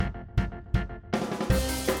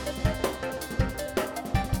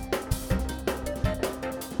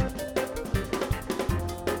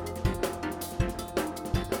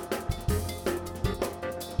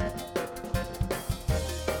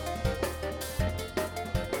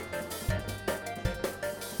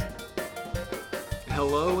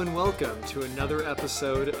Hello and welcome to another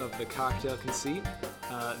episode of The Cocktail Conceit.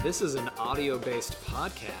 This is an audio-based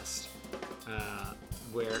podcast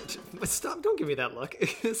where... Stop, don't give me that look.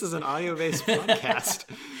 This is an audio-based podcast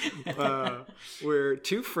where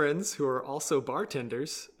two friends who are also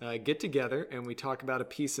bartenders get together and we talk about a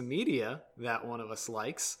piece of media that one of us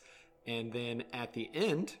likes. And then at the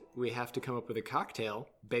end, we have to come up with a cocktail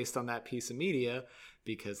based on that piece of media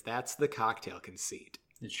because that's the cocktail conceit.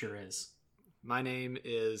 It sure is. My name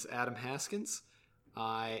is Adam Haskins.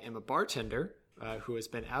 I am a bartender who has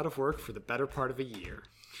been out of work for the better part of a year.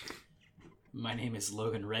 My name is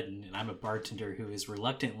Logan Redden, and I'm a bartender who is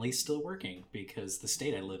reluctantly still working because the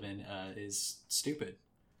state I live in is stupid.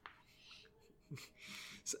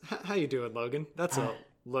 So, how you doing, Logan? That's a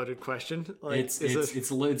loaded question. Like,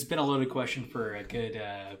 it's been a loaded question for a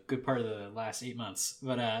good part of the last 8 months,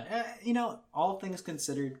 but all things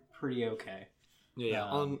considered, pretty okay. Yeah,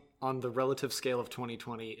 on the relative scale of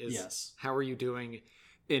 2020 is yes. How are you doing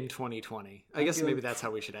in 2020? I guess maybe that's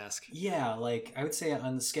how we should ask. Yeah, like I would say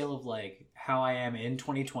on the scale of like how I am in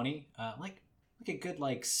 2020, like a good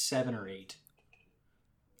 7 or 8.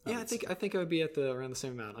 Yeah, I think I would be at around the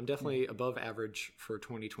same amount. I'm definitely above average for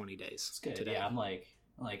 2020 days. It's good. Today. Yeah, I'm like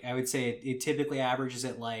I would say it typically averages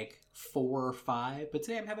at 4 or 5, but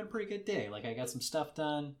today I'm having a pretty good day. Like I got some stuff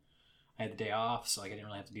done. I had the day off, so I didn't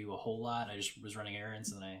really have to do a whole lot. I just was running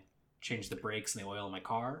errands, and then I changed the brakes and the oil in my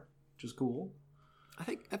car, which was cool. I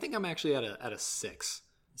think I'm actually at a 6.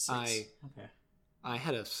 Okay. I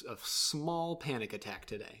had a small panic attack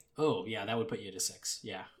today. Oh yeah, that would put you at a 6.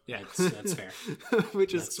 Yeah, that's fair.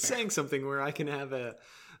 Which is saying something where I can have a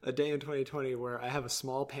day in 2020 where I have a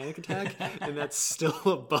small panic attack, and that's still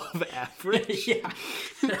above average. Yeah.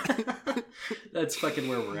 That's fucking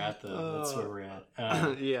where we're at, though. That's where we're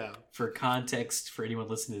at. Yeah. For context, for anyone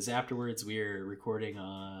listening to this afterwards, we are recording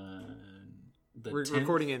on we're 10th,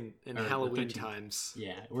 recording in Halloween times.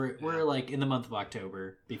 Yeah, we're in the month of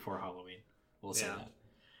October before Halloween. We'll say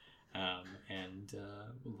that. And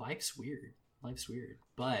life's weird.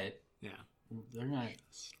 But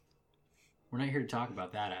we're not here to talk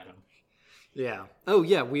about that, Adam. Yeah. Oh,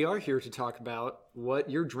 yeah. We are here to talk about what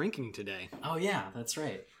you're drinking today. Oh, yeah. That's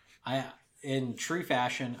right. In true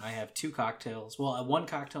fashion, I have 2 cocktails. Well, 1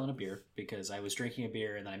 cocktail and a beer because I was drinking a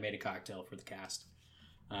beer and then I made a cocktail for the cast.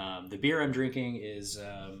 The beer I'm drinking is,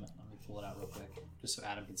 let me pull it out real quick just so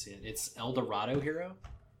Adam can see it. It's El Dorado Hero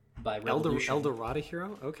by Revolution. El Dorado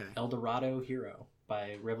Hero? Okay. El Dorado Hero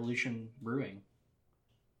by Revolution Brewing,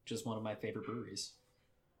 which is one of my favorite breweries.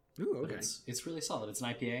 Ooh, okay. It's really solid. It's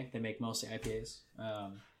an IPA. They make mostly IPAs,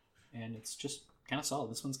 and it's just kind of solid.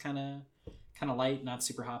 This one's kind of light, not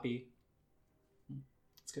super hoppy.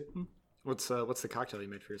 It's good. What's the cocktail you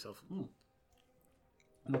made for yourself?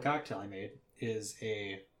 The cocktail I made is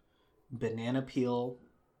a banana peel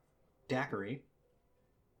daiquiri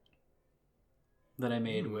that I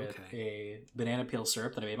made with a banana peel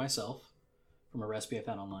syrup that I made myself from a recipe I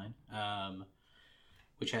found online.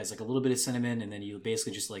 Which has a little bit of cinnamon, and then you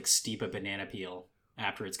basically just steep a banana peel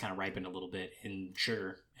after it's kind of ripened a little bit in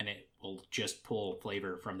sugar, and it will just pull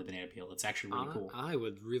flavor from the banana peel. It's actually really cool. I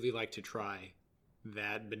would really like to try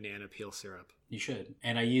that banana peel syrup. You should.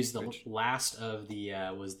 And I used the last of the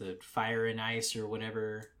was the Fire and Ice or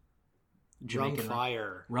whatever. Jamaican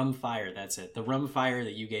Rum Fire, that's it. The Rum Fire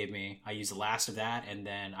that you gave me, I used the last of that, and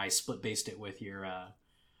then I split based it with your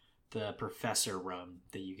the Professor rum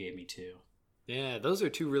that you gave me too. Yeah, those are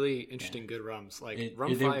 2 really interesting good rums.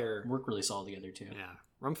 Rum they Fire work really solid together too. Yeah,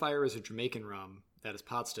 Rum Fire is a Jamaican rum that is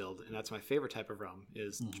pot stilled, and that's my favorite type of rum.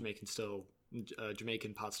 Is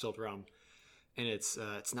Jamaican pot stilled rum, and it's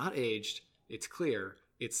not aged. It's clear.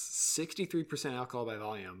 It's 63% alcohol by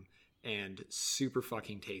volume, and super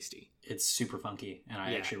fucking tasty. It's super funky, and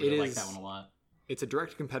I actually really like that one a lot. It's a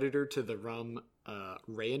direct competitor to the rum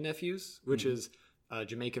Ray and Nephews, which is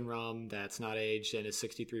Jamaican rum that's not aged and is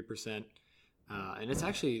 63%. And it's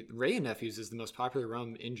actually, Ray and Nephews is the most popular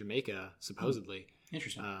rum in Jamaica, supposedly.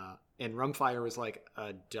 Interesting. And Rum Fire was $1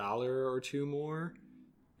 or $2 more.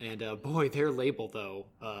 And boy, their label, though,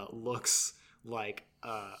 looks like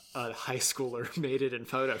a high schooler made it in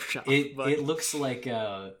Photoshop. It looks like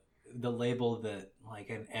the label that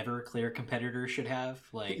an Everclear competitor should have.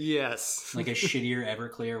 Yes. Like a shittier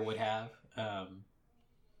Everclear would have.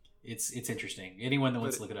 It's interesting. Anyone that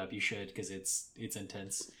wants to look it up, you should, because it's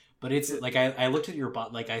intense. But it's I looked at your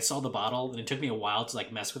bottle, I saw the bottle, and it took me a while to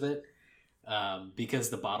mess with it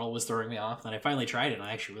because the bottle was throwing me off. And I finally tried it, and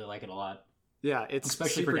I actually really like it a lot. Yeah, it's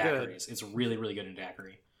especially super for daiquiris. Good. It's really, really good in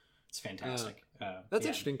daiquiri. It's fantastic. That's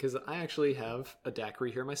interesting because I actually have a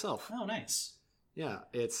daiquiri here myself. Oh, nice. Yeah,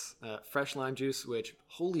 it's fresh lime juice, which,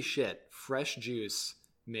 holy shit, fresh juice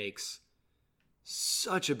makes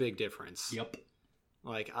such a big difference. Yep.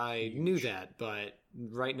 Like, I knew that, but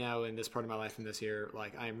right now in this part of my life and this year,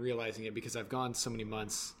 like, I'm realizing it because I've gone so many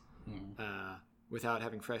months without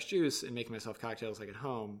having fresh juice and making myself cocktails, like, at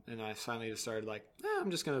home. And I finally just started, like,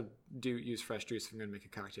 I'm just going to use fresh juice if I'm going to make a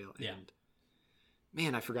cocktail. Yeah. And,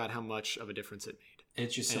 man, I forgot how much of a difference it made.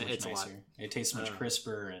 It's just so much nicer. It tastes much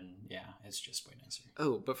crisper, and yeah, it's just way nicer.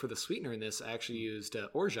 Oh, but for the sweetener in this, I actually used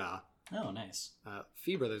orgeat. Oh, nice.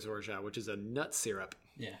 Fee Brothers orgeat, which is a nut syrup.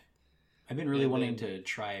 Yeah. I've been really wanting to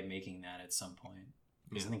try making that at some point.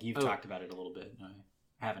 Because I think you've talked about it a little bit.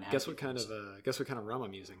 I haven't had Guess what kind of rum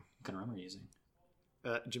I'm using? What kind of rum are you using?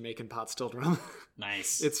 Jamaican pot stilled rum.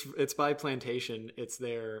 Nice. It's by Plantation. It's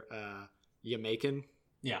their Jamaican.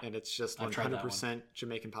 Yeah. And it's just 100%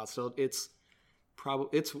 Jamaican pot stilled. It's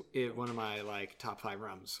one of my like top 5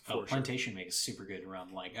 rums for sure. Plantation makes super good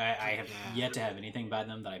rum. Like I have yet to have anything by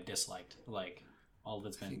them that I've disliked. Like all of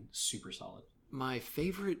it's been super solid. My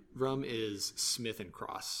favorite rum is Smith and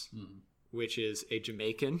Cross, which is a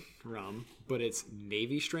Jamaican rum, but it's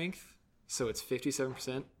Navy strength, so it's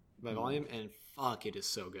 57% by volume, and fuck, it is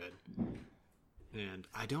so good. And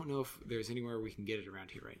I don't know if there's anywhere we can get it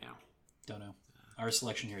around here right now. Don't know. Our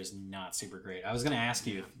selection here is not super great. I was going to ask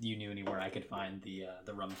you if you knew anywhere I could find the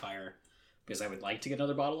Rum Fire, because I would like to get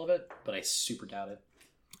another bottle of it, but I super doubt it.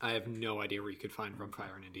 I have no idea where you could find Rum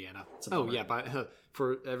Fire in Indiana. Oh, yeah.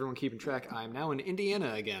 For everyone keeping track, I'm now in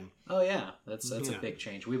Indiana again. Oh, yeah. That's a big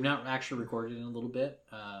change. We've not actually recorded in a little bit,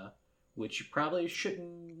 which you probably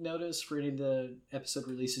shouldn't notice for any of the episode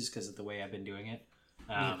releases because of the way I've been doing it.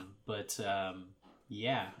 But,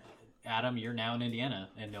 yeah. Adam, you're now in Indiana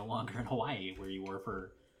and no longer in Hawaii, where you were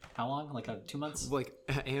for how long? Like 2 months?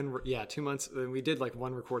 2 months. We did like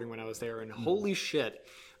one recording when I was there, and holy shit,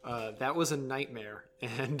 that was a nightmare.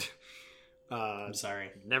 And I'm sorry,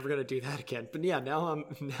 never gonna do that again. But yeah, now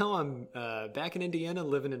I'm back in Indiana,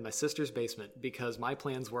 living in my sister's basement because my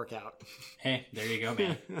plans work out. Hey, there you go,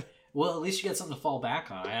 man. Well, at least you got something to fall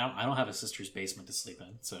back on. I don't have a sister's basement to sleep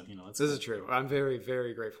in, so it's this is true. I'm very,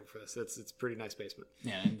 very grateful for this. It's a pretty nice basement.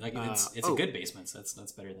 Yeah, like it's a good basement. So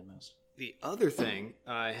that's better than most. The other thing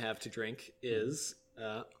I have to drink is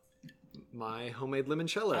my homemade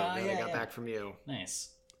limoncello that I got back from you.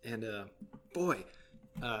 Nice. And so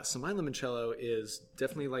my limoncello is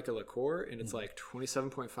definitely like a liqueur, and it's like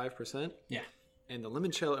 27.5%. Yeah. And the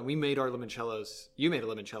limoncello, and we made our limoncellos. You made a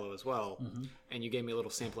limoncello as well, and you gave me a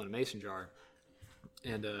little sample in a mason jar.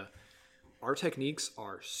 And our techniques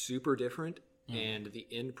are super different, and the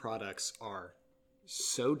end products are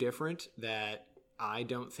so different that I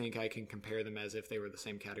don't think I can compare them as if they were the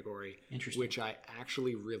same category. Interesting. Which I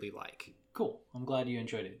actually really like. Cool. I'm glad you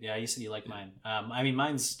enjoyed it. Yeah, you said you liked mine. I mean,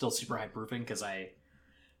 mine's still super high proofing because I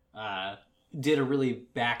did a really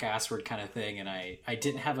back-assward kind of thing, and I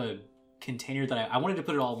didn't have a container that I wanted to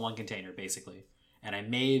put it all in one container, basically. And I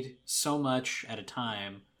made so much at a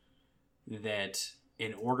time that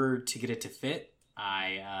in order to get it to fit,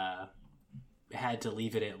 I had to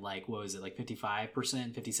leave it at like, what was it, like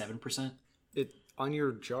 55%, 57%? On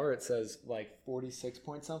your jar it says like 46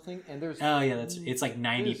 point something, and there's it's like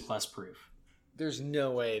 90 plus proof. There's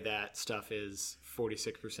no way that stuff is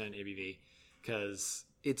 46% ABV because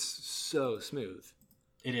it's so smooth.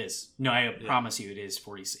 It is. No, I promise you it is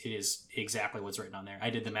 40. It is exactly what's written on there.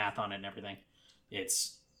 I did the math on it and everything.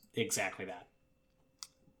 It's exactly that.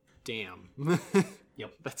 Damn.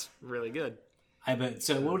 Yep. That's really good.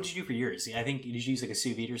 So what did you do for yours? I think, did you use like a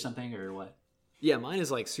sous vide or something, or what? Yeah, mine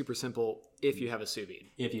is like super simple if you have a sous vide.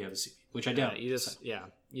 If you have a sous vide, which I don't. You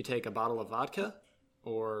take a bottle of vodka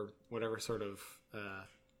or whatever sort of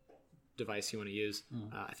device you want to use.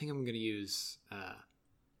 I think I'm going to use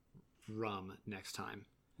rum next time.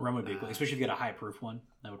 Rum would be cool, especially if you get a high proof one.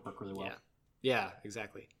 That would work really well. Yeah,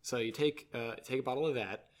 exactly. So you take a bottle of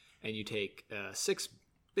that, and you take 6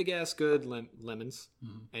 big ass good lemons,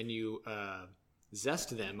 and you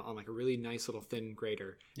zest them on like a really nice little thin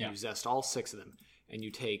grater. Yeah. You zest all 6 of them, and you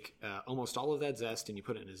take almost all of that zest and you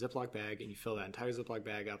put it in a Ziploc bag, and you fill that entire Ziploc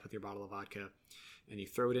bag up with your bottle of vodka, and you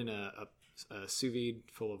throw it in a sous vide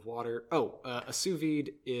full of water. A sous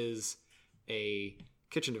vide is a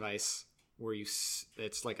kitchen device where it's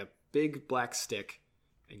like a big black stick,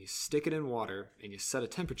 and you stick it in water and you set a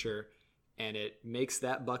temperature, and it makes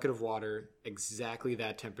that bucket of water exactly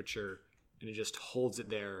that temperature, and it just holds it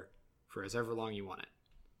there for as ever long you want it.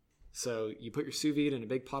 So you put your sous vide in a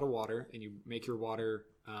big pot of water, and you make your water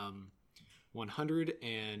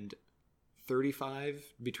 135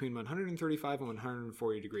 between 135 and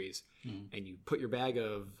 140 degrees, and you put your bag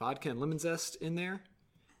of vodka and lemon zest in there,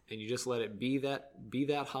 and you just let it be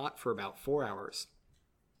that hot for about 4 hours.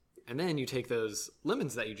 And then you take those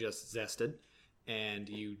lemons that you just zested and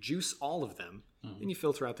you juice all of them, and you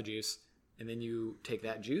filter out the juice, and then you take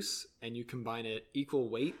that juice and you combine it equal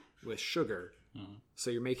weight with sugar. So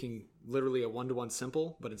you're making literally a 1-to-1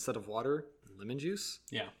 simple, but instead of water, lemon juice.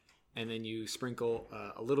 Yeah. And then you sprinkle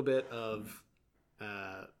a little bit of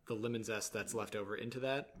the lemon zest that's left over into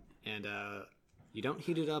that, and you don't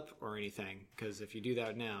heat it up or anything, because if you do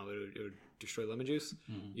that now, it would destroy lemon juice.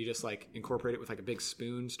 You just like incorporate it with like a big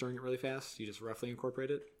spoon, stirring it really fast. You just roughly incorporate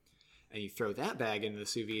it, and you throw that bag into the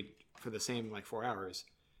sous vide for the same like 4 hours,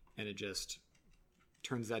 and it just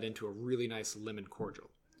turns that into a really nice lemon cordial.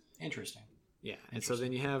 Interesting. Yeah, and so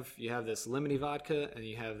then you have this lemony vodka and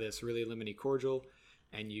you have this really lemony cordial,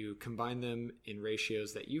 and you combine them in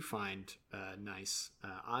ratios that you find nice.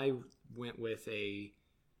 I went with a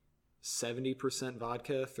 70%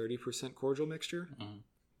 vodka, 30% cordial mixture,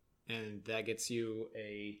 and that gets you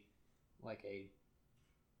a 27.5%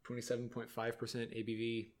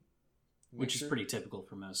 ABV, which is pretty typical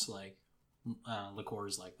for most like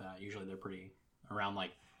liqueurs like that. Usually they're pretty around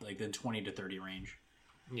like the 20 to 30 range.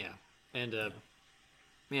 Yeah, and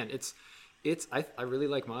man, I really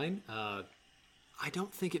like mine. I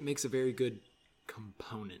don't think it makes a very good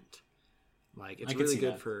component. Like it's really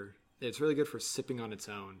good for sipping on its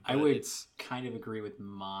own. I would kind of agree with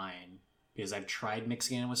mine, because I've tried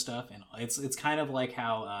mixing it in with stuff, and it's kind of like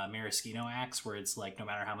how maraschino acts, where it's like no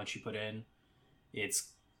matter how much you put in, it's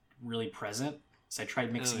really present. So I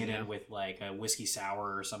tried mixing it in with like a whiskey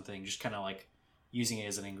sour or something, just kind of like using it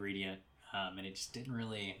as an ingredient, and it just didn't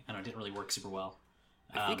really work super well.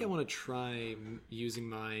 I think I want to try using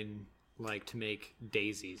mine like to make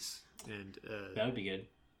daisies, and that would be good.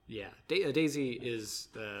 Yeah, a daisy is,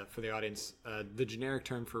 for the audience, the generic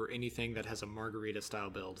term for anything that has a margarita style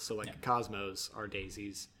build. So like Cosmos are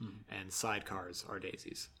daisies, and sidecars are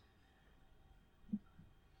daisies.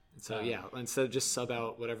 So instead of just sub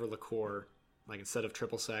out whatever liqueur, like instead of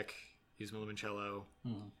triple sec, use limoncello.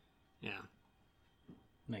 Yeah,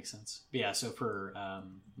 makes sense. But yeah, so for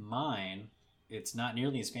mine, it's not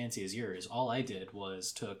nearly as fancy as yours. All I did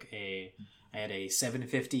was I had a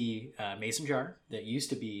 750 mason jar that used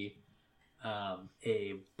to be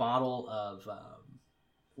a bottle of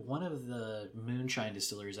one of the moonshine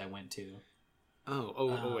distilleries I went to.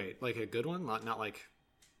 Wait, like a good one, not like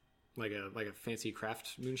a fancy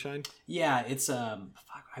craft moonshine. Yeah, it's I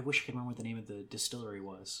wish I could remember what the name of the distillery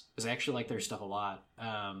was, because I actually like their stuff a lot.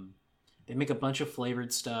 They make a bunch of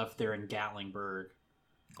flavored stuff. They're in Gatlinburg.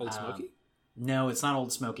 Old Smoky? No, it's not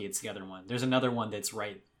Old Smoky. It's the other one. There's another one that's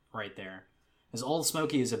right there. Because Old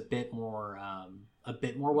Smoky is a bit more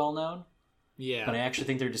well known. Yeah. But I actually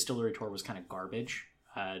think their distillery tour was kind of garbage.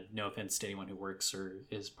 No offense to anyone who works or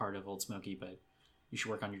is part of Old Smoky, but you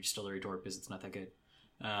should work on your distillery tour because it's not that good.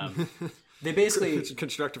 They basically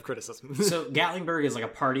constructive criticism. So Gatlinburg is like a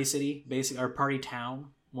party city, or party town,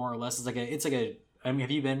 more or less. It's like a. I mean,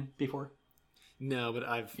 have you been before? No, but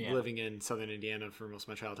I've living in southern Indiana for most of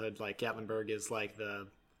my childhood. Like Gatlinburg is like the.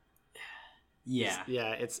 Yeah.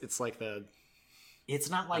 It's like the. It's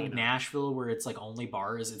not like Nashville where it's like only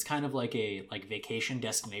bars. It's kind of like a vacation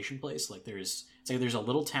destination place. Like there's a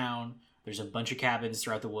little town. There's a bunch of cabins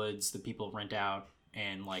throughout the woods that people rent out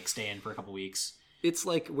and like stay in for a couple weeks. It's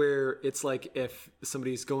like if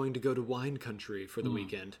somebody's going to go to wine country for the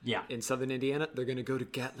weekend. Yeah. In southern Indiana, they're going to go to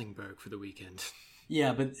Gatlinburg for the weekend.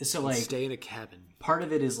 Yeah, but so like stay in a cabin. Part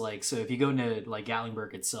of it is like, so if you go into like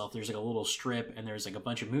Gatlinburg itself, there's like a little strip, and there's like a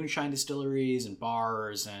bunch of moonshine distilleries and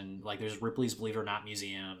bars, and like there's Ripley's Believe It or Not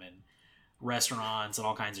museum and restaurants and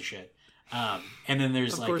all kinds of shit. And then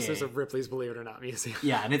there's there's a Ripley's Believe It or Not museum.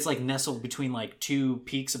 Yeah, and it's like nestled between like two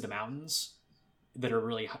peaks of the mountains that are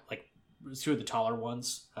really like two of the taller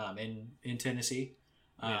ones in Tennessee.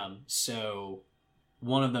 So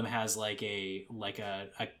one of them has like a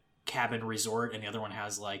cabin resort, and the other one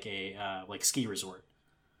has like a ski resort,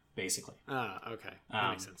 basically. Okay,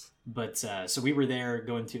 that makes sense. But so we were there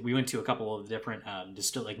we went to a couple of different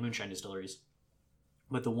moonshine distilleries,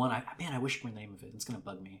 but the one I wish I could remember the name of it. It's gonna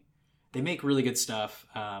bug me. They make really good stuff.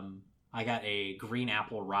 I got a green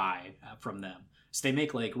apple rye from them, so they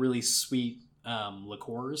make like really sweet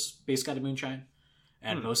liqueurs based out of moonshine,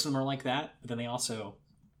 and most of them are like that. But then they also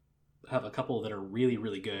have a couple that are really,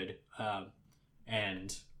 really good,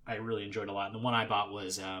 and I really enjoyed a lot. And the one I bought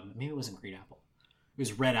was maybe it wasn't green apple, it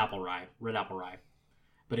was red apple rye,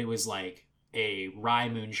 but it was like a rye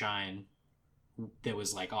moonshine that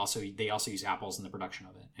was like they also use apples in the production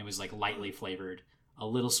of it. It was like lightly flavored, a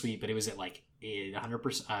little sweet, but it was at like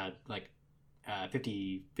 100%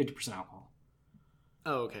 50% alcohol.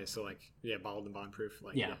 Oh, okay. So like, yeah, bottled and bond proof.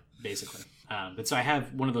 Like, Yeah, basically. But so I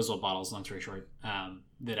have one of those little bottles, long story short,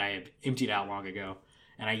 that I have emptied out long ago.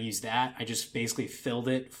 And I used that. I just basically filled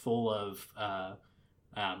it full of,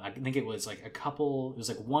 I think it was like it was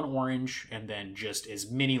like one orange and then just as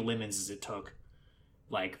many lemons as it took,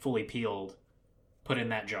 like fully peeled, put in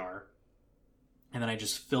that jar. And then I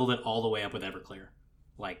just filled it all the way up with Everclear,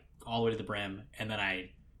 like all the way to the brim. And then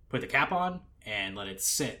I put the cap on and let it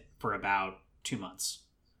sit for about 2 months.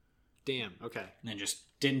 Damn. Okay. And then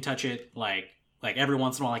just didn't touch it. Like every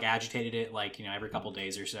once in a while, like agitated it, like, every couple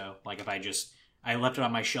days or so. Like if I left it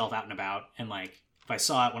on my shelf out and about, and like if I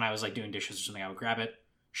saw it when I was like doing dishes or something, I would grab it,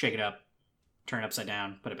 shake it up, turn it upside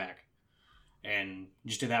down, put it back, and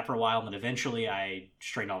just did that for a while. And then eventually I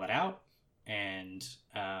straightened all that out and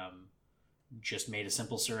just made a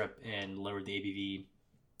simple syrup and lowered the ABV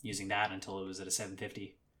using that until it was at a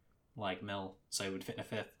 750 like mil, so it would fit in a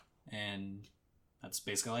fifth. And that's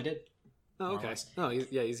basically all I did. Oh, okay. Oh,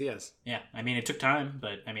 yeah, easy as. Yeah, I mean, it took time,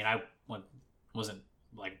 but I mean, I wasn't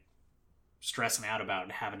like stressing out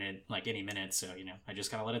about having it like any minute, so I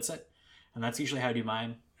just kind of let it sit. And that's usually how I do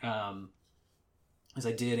mine. Is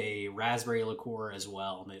I did a raspberry liqueur as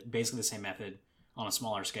well, basically the same method on a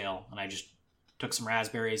smaller scale, and I just took some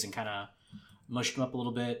raspberries and kind of mushed them up a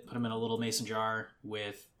little bit, put them in a little mason jar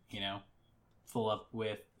with full up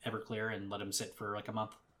with Everclear, and let them sit for like a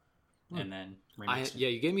month. And then yeah,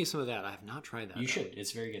 you gave me some of that. I have not tried that. You should.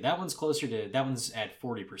 It's very good. That one's at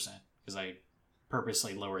 40% because I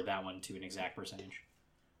purposely lowered that one to an exact percentage.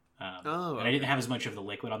 And I didn't have as much of the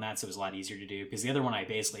liquid on that, so it was a lot easier to do. Because the other one I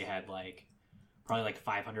basically had probably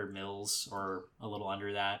 500 mils or a little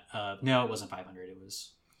under that. No, it wasn't 500. It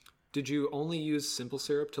was. Did you only use simple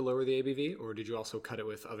syrup to lower the ABV, or did you also cut it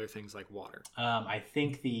with other things like water? I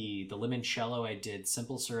think the limoncello I did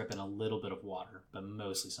simple syrup and a little bit of water, but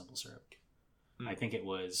mostly simple syrup. I think it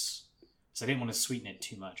was, so I didn't want to sweeten it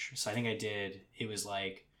too much. So I think it was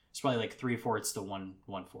it's probably 3/4 to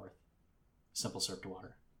 1/4 simple syrup to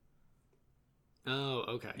water. Oh,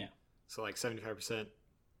 okay. Yeah. So 75%.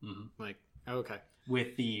 Mm-hmm. Okay.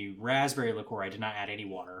 With the raspberry liqueur, I did not add any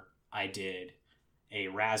water. I did a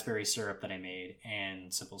raspberry syrup that I made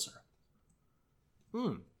and simple syrup.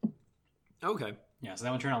 Okay. Yeah, so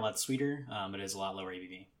that one turned out a lot sweeter, but it is a lot lower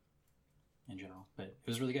ABV in general. But it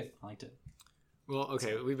was really good. I liked it. Well,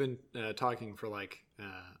 okay, we've been talking for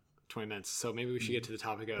 20 minutes, so maybe we should get to the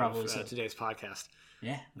topic of today's podcast.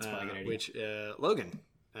 Yeah, that's probably a good idea. Which, Logan,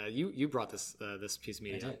 you brought this piece of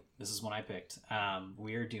media. I did. This is one I picked.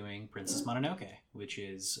 We are doing Princess Mononoke, which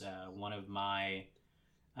is one of my...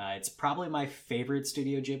 it's probably my favorite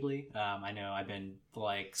Studio Gibley. I know I've been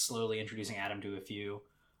slowly introducing Adam to a few,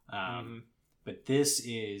 but this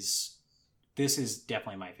is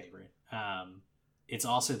definitely my favorite. It's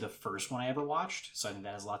also the first one I ever watched, so I think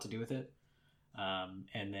that has a lot to do with it.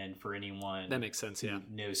 And then for anyone that makes sense, yeah,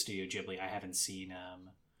 who knows Studio Gibley, I haven't seen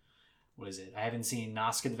what is it? I haven't seen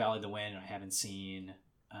Nazca the Valley of the Wind. And I haven't seen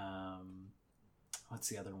what's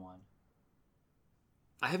the other one?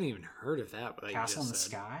 I haven't even heard of that. Castle in the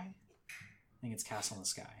Sky? I think it's Castle in the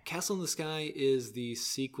Sky. Castle in the Sky is the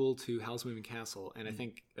sequel to Howl's Moving Castle, and I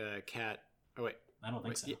think Cat... Oh, wait. I don't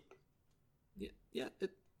think so. Yeah.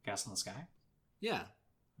 Castle in the Sky? Yeah.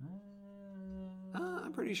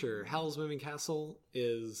 I'm pretty sure Howl's Moving Castle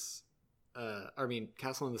is...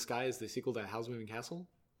 Castle in the Sky is the sequel to Howl's Moving Castle?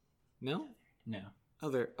 No? No.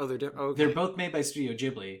 They're different. Okay. They're both made by Studio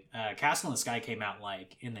Gibley. Castle in the Sky came out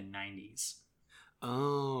in the 90s.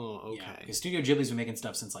 Oh, okay. Yeah, because Studio Ghibli's been making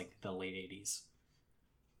stuff since the late 80s.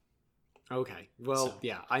 Okay. Well,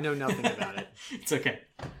 yeah, I know nothing about it. It's okay.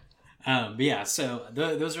 But yeah, so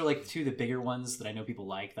those are two of the bigger ones that I know people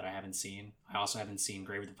like that I haven't seen. I also haven't seen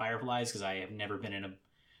Grave with the Fireflies because I have never been in a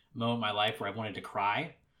moment in my life where I wanted to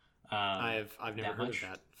cry. I've never heard of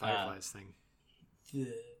that Fireflies thing.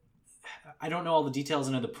 I don't know all the details.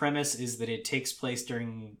 I know the premise is that it takes place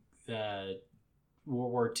during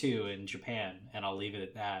World War II in Japan, and I'll leave it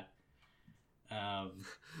at that.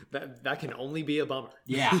 That can only be a bummer.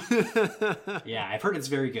 Yeah, yeah. I've heard it's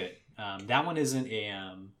very good. That one isn't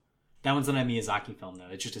that one's not a Miyazaki film though.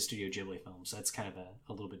 It's just a Studio Gibley film, so that's kind of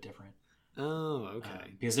a little bit different. Oh,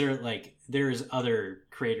 okay. Because there's other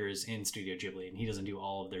creators in Studio Gibley, and he doesn't do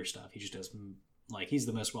all of their stuff. He just does he's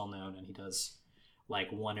the most well known, and he does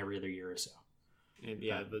one every other year or so. And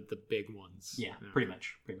the big ones. Yeah, pretty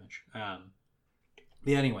much.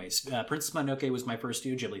 Yeah, anyways, Princess Mononoke was my first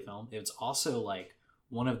Studio Gibley film. It was also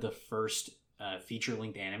one of the first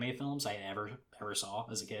feature-length anime films I ever saw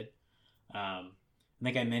as a kid. I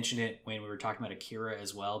think I mentioned it when we were talking about Akira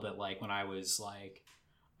as well, but when I was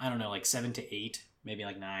I don't know, 7 to 8, maybe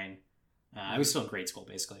 9, I was still in grade school,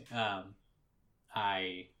 basically.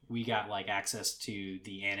 We got like access to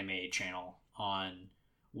the anime channel on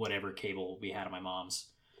whatever cable we had at my mom's,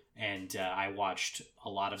 and I watched a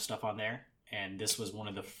lot of stuff on there. And this was one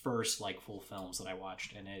of the first like full films that I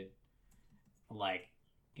watched, and it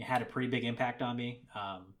had a pretty big impact on me.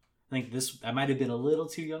 I think I might have been a little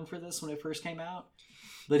too young for this when it first came out,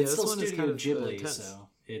 but it's still Studio Gibley, so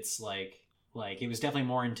it's like it was definitely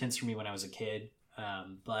more intense for me when I was a kid.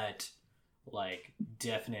 But like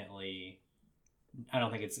definitely, I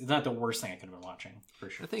don't think it's not the worst thing I could have been watching for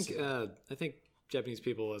sure. I think Japanese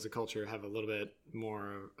people as a culture have a little bit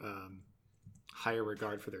more higher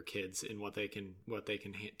regard for their kids in what they can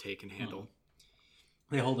take and handle.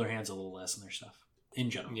 They hold their hands a little less in their stuff in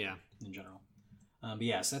general. Yeah, in general. But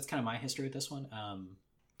yeah, so that's kind of my history with this one.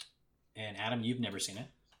 And Adam, you've never seen it?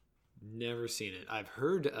 Never seen it. I've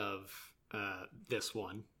heard of this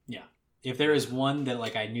one. Yeah. If there is one that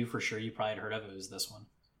like I knew for sure you probably had heard of, it was this one.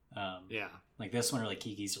 Yeah. Like this one, or like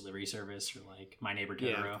Kiki's Delivery Service, or like My Neighbor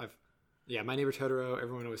Totoro. Yeah, My Neighbor Totoro.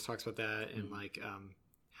 Everyone always talks about that, and like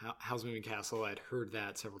Howl's Moving Castle. I'd heard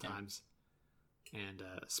that several times, and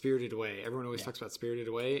Spirited Away. Everyone always talks about Spirited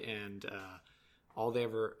Away, and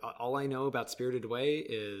all I know about Spirited Away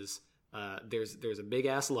is there's a big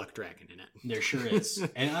ass luck dragon in it. There sure is,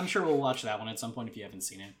 and I'm sure we'll watch that one at some point if you haven't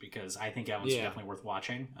seen it, because I think that one's definitely worth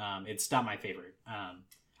watching. It's not my favorite. I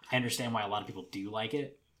understand why a lot of people do like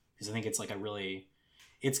it, because I think it's like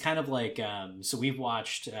it's kind of like so we've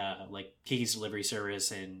watched like Kiki's Delivery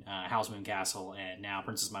Service and Howl's Moving Castle, and now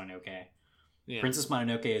Princess Mononoke. Yeah. Princess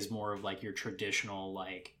Mononoke is more of like your traditional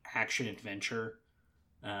like action adventure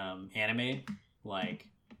anime, like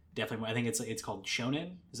definitely. I think it's called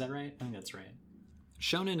shonen. Is that right? I think that's right.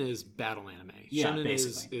 Shonen is battle anime. Yeah, shonen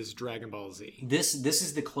basically is Dragon Ball Z. This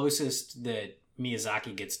is the closest that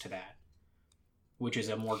Miyazaki gets to that, which is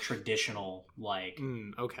a more traditional like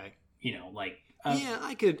okay, like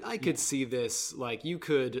I could see this. Like you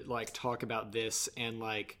could like talk about this and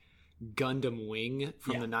like Gundam Wing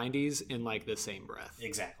from the 90s in like the same breath.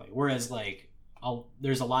 Exactly. Whereas like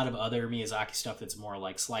there's a lot of other Miyazaki stuff that's more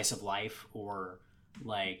like slice of life, or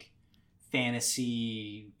like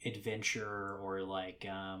fantasy adventure, or like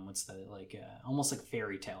what's that, like almost like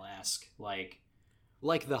fairy tale-esque, like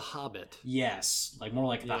The Hobbit. Yes, like more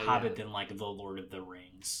like The Hobbit than like The Lord of the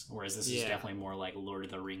Rings. Whereas this is definitely more like Lord of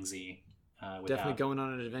the Ringsy. Definitely going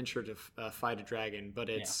on an adventure to fight a dragon, but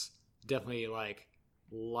it's definitely like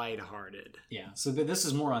lighthearted. Yeah, so this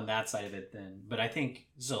is more on that side of it then. But I think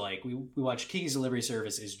so. Like we watched Kiki's Delivery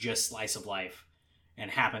Service is just slice of life, and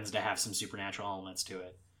happens to have some supernatural elements to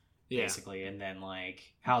it, basically. And then like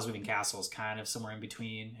Howl's Moving Castle is kind of somewhere in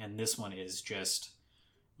between, and this one is just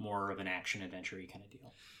more of an action adventure-y kind of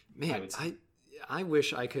deal. Man, I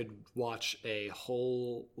wish I could watch a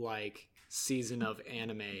whole like season of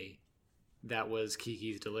anime that was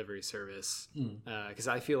Kiki's Delivery Service, because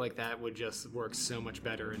I feel like that would just work so much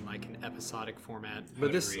better in like an episodic format.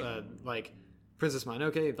 But this like Princess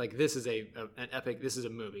Mononoke, like this is an epic. This is a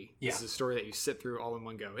movie. This is a story that you sit through all in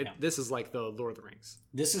one go. This is like the Lord of the Rings.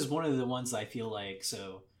 This is one of the ones I feel like,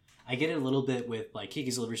 so I get it a little bit with like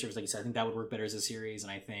Kiki's Delivery Service, like you said. I think that would work better as a series,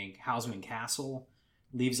 and I think Howl's Moving Castle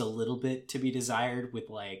leaves a little bit to be desired with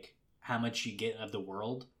like how much you get of the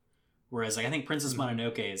world. Whereas like I think Princess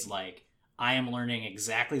Mononoke is like, I am learning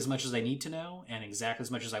exactly as much as I need to know, and exactly as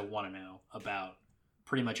much as I want to know about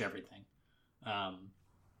pretty much everything.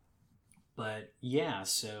 But yeah,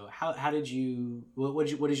 so how did you what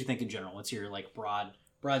did you think in general? What's your like broad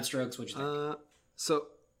strokes? What'd you think? So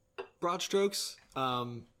broad strokes,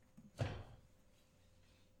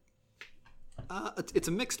 it's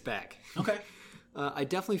a mixed bag. Okay. I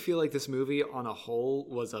definitely feel like this movie on a whole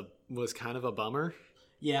was kind of a bummer.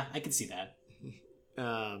 Yeah, I can see that.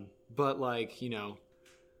 But like,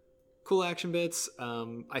 cool action bits.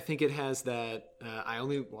 I think it has that. I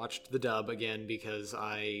only watched the dub again because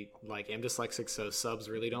I am dyslexic, so subs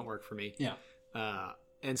really don't work for me. Yeah.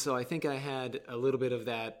 And so I think I had a little bit of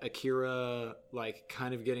that Akira, like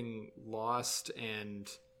kind of getting lost, and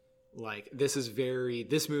like this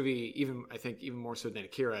movie, even more so than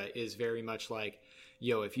Akira, is very much like,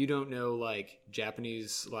 if you don't know like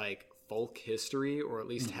Japanese like folk history, or at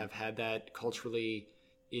least have had that culturally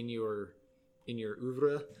in your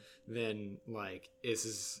oeuvre, then like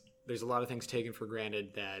there's a lot of things taken for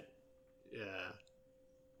granted that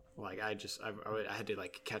I had to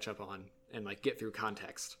like catch up on and like get through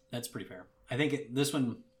context. That's pretty fair. I think this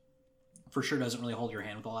one for sure doesn't really hold your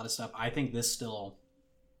hand with a lot of stuff. I think this still,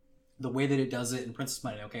 the way that it does it in Princess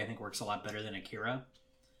Mononoke, I think works a lot better than Akira,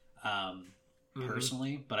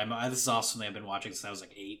 personally. But this is also something I've been watching since I was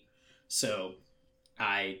like 8. So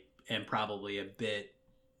I am probably a bit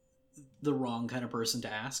the wrong kind of person to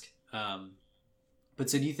ask. But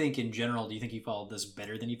so do you think in general, do you think you followed this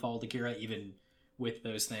better than you followed Akira, even with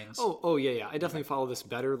those things? Oh yeah. I definitely follow this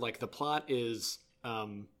better. Like the plot is,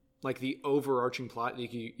 like the overarching plot,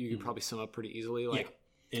 you could probably sum up pretty easily. Like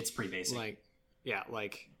it's pretty basic. Like, yeah,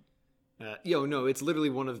 like, no, it's literally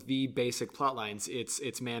one of the basic plot lines.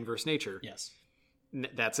 It's man versus nature. Yes.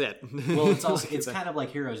 That's it. Well, it's also it's kind of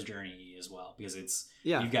like Hero's Journey as well, because it's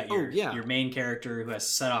you've got your main character who has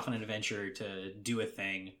to set off on an adventure to do a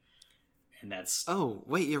thing, and that's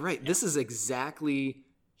wait, you're right. Yeah. This is exactly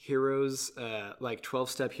Hero's like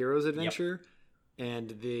 12-step Hero's adventure, and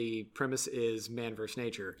the premise is man versus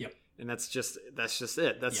nature. Yep. And that's just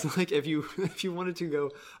it. That's like if you wanted to go,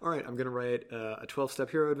 all right, I'm going to write a 12-step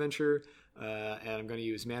hero adventure, and I'm going to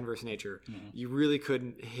use man versus nature. Mm-hmm. You really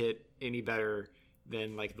couldn't hit any better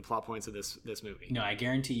than like the plot points of this movie. No, I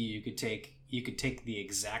guarantee you could take the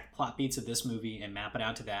exact plot beats of this movie and map it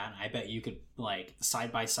out to that. I bet you could like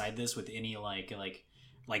side by side this with any like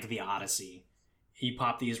the Odyssey. You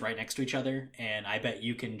pop these right next to each other, and I bet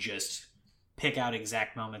you can just pick out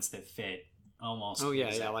exact moments that fit. Almost. Oh yeah,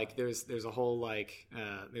 exactly. Yeah. Like there's a whole like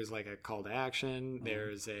there's like a call to action. Mm-hmm.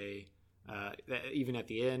 There's a even at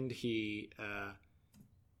the end he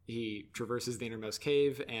traverses the innermost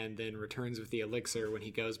cave and then returns with the elixir when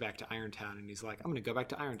he goes back to Irontown, and he's like, I'm going to go back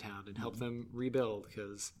to Irontown and help them rebuild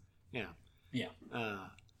because yeah.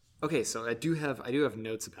 Okay, so I do have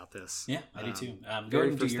notes about this. Yeah, I do too. Go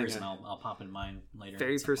ahead and do yours, and I'll pop in mine later.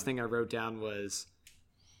 Very first thing I wrote down was,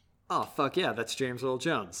 oh fuck yeah, that's James Earl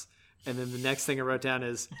Jones. And then the next thing I wrote down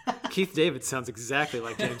is Keith David sounds exactly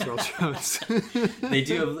like James Earl Jones. They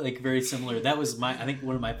do have like very similar. That was I think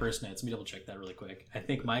one of my first notes. Let me double check that really quick. I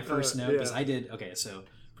think my first note is so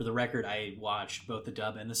for the record, I watched both the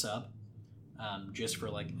dub and the sub, just for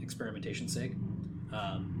like experimentation's sake.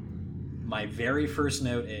 My very first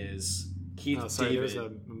note is Keith David. There's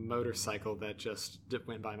a motorcycle that just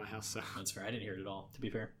went by my house. So that's fair. I didn't hear it at all, to be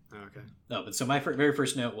fair. Oh, okay. No, but so my very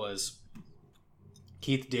first note was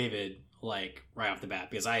Keith David, like right off the bat,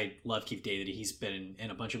 because I love Keith David. He's been in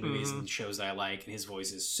a bunch of movies and shows that I like, and his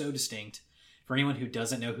voice is so distinct. For anyone who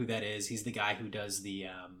doesn't know who that is, he's the guy who does the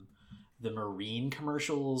Marine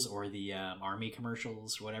commercials or the Army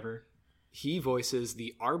commercials, or whatever. He voices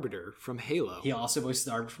the Arbiter from Halo. He also voices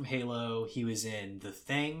the Arbiter from Halo. He was in The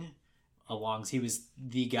Thing. He was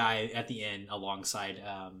the guy at the end alongside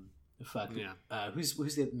who's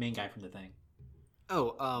the main guy from The Thing?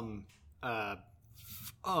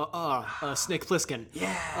 Snake Plissken.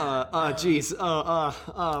 Yeah.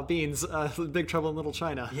 Beans. Big Trouble in Little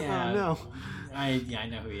China. Yeah. Oh, no. I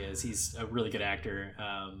know who he is. He's a really good actor.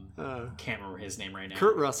 Can't remember his name right now.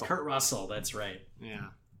 Kurt Russell. Kurt Russell. That's right. Yeah.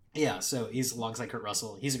 Yeah. So he's alongside Kurt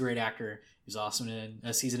Russell. He's a great actor. He's awesome in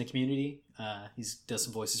a season of Community. He does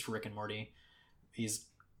some voices for Rick and Morty. His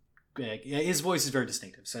voice is very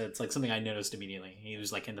distinctive. So it's like something I noticed immediately. He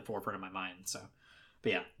was like in the forefront of my mind. So,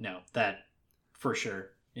 but yeah, no, that. For sure.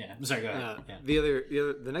 Yeah. I'm sorry, go ahead. Yeah.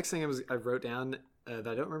 The next thing I wrote down that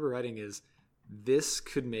I don't remember writing is this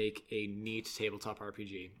could make a neat tabletop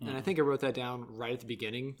RPG. And I think I wrote that down right at the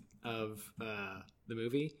beginning of the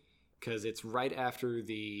movie because it's right after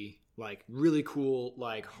the like really cool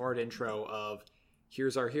like hard intro of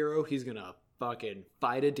here's our hero, he's going to fucking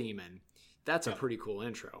fight a demon. That's a pretty cool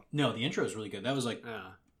intro. No, the intro is really good. That was like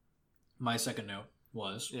my second note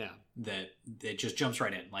was that it just jumps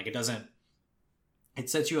right in. Like it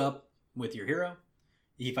sets you up with your hero.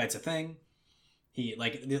 He fights a thing. He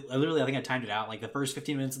literally, I think I timed it out. Like the first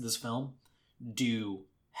 15 minutes of this film do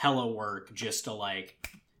hella work just to like,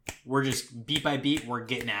 we're just beat by beat. We're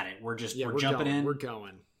getting at it. We're jumping in. We're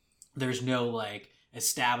going. There's no like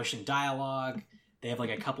establishing dialogue. They have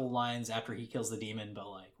like a couple lines after he kills the demon, but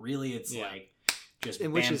like really it's like just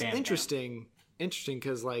which is interesting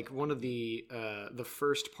because like one of the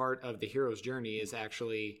first part of the hero's journey is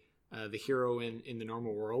actually the hero in the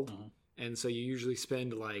normal world. And so you usually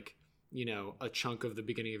spend like, you know, a chunk of the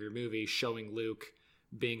beginning of your movie showing Luke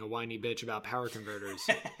being a whiny bitch about power converters.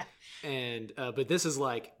 And but this is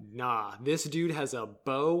like, nah, this dude has a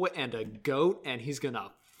bow and a goat and he's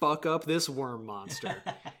gonna fuck up this worm monster.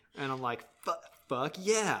 And I'm like, fuck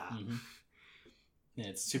yeah. Yeah,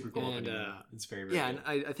 it's super cool. And it's very, very good.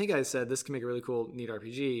 And I think I said this can make a really cool, neat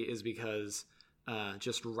RPG is because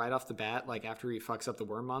just right off the bat, like after he fucks up the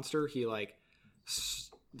worm monster, he like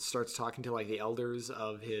starts talking to like the elders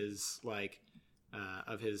of his like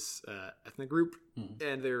ethnic group,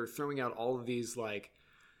 and they're throwing out all of these like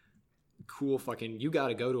cool fucking you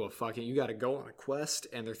gotta go on a quest,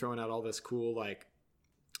 and they're throwing out all this cool like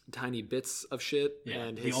tiny bits of shit. Yeah,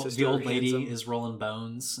 and the old lady is rolling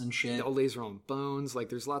bones and shit. The old lady's rolling bones. Like,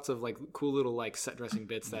 there's lots of like cool little like set dressing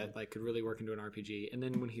bits that like could really work into an RPG. And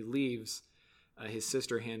then when he leaves, his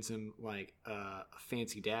sister hands him like a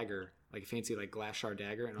fancy dagger, like a fancy like glass shard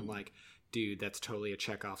dagger, and I'm like, dude, that's totally a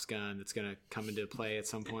Chekhov's gun that's gonna come into play at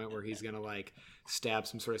some point, where he's gonna like stab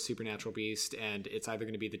some sort of supernatural beast, and it's either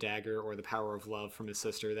gonna be the dagger or the power of love from his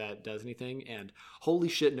sister that does anything. And holy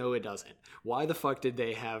shit, no, it doesn't. Why the fuck did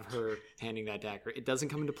they have her handing that dagger? It doesn't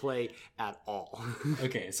come into play at all.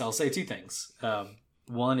 Okay, so I'll say two things.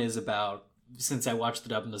 One is about, since I watched the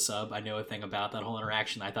dub and the sub, I know a thing about that whole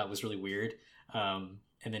interaction I thought was really weird. And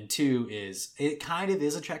then two is, it kind of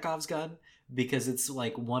is a Chekhov's gun, because it's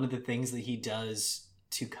like one of the things that he does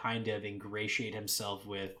to kind of ingratiate himself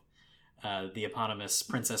with the eponymous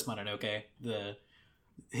Princess Mononoke,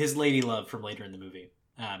 his lady love from later in the movie.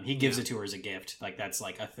 He gives it to her as a gift, like that's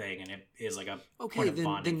like a thing, and it is like a point of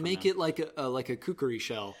bonding. Then make it like a kukri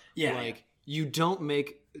shell. Yeah, like you don't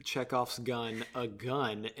make Chekhov's gun a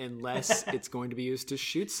gun unless it's going to be used to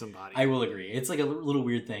shoot somebody. I will agree. It's like a little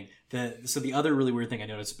weird thing. So the other really weird thing I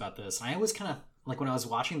noticed about this, and I always kind of like when I was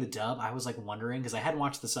watching the dub, I was like wondering, because I hadn't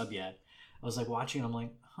watched the sub yet. I was like watching, and I'm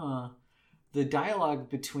like, the dialogue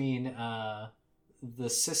between the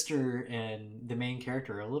sister and the main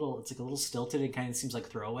character it's like a little stilted. It kind of seems like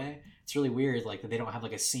throwaway. It's really weird, like that they don't have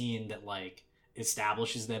like a scene that like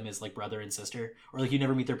establishes them as like brother and sister, or like you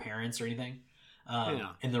never meet their parents or anything.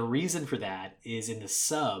 And the reason for that is in the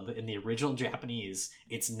sub, in the original Japanese,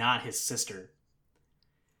 it's not his sister.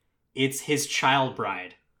 It's his child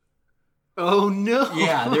bride. Oh no!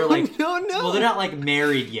 Yeah, they're like no. Well, they're not like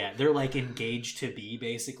married yet. They're like engaged to be,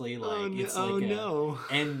 basically. Like no.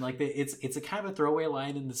 And like it's a kind of a throwaway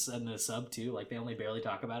line in the sub too. Like they only barely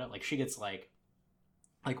talk about it. Like she gets like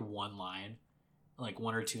one line, like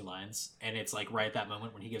one or two lines, and it's like right at that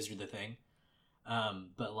moment when he gives her the thing.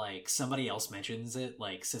 But like somebody else mentions it,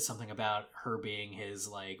 like says something about her being his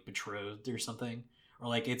like betrothed or something, or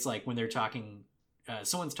like it's like when they're talking,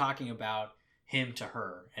 someone's talking about him to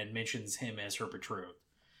her and mentions him as her betrothed.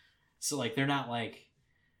 So like they're not like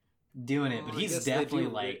doing it, but he's definitely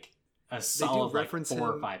like a solid like 4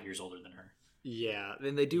 or 5 years older than her. Yeah,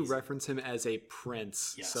 then they do reference him as a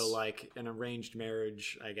prince. Yes. So like an arranged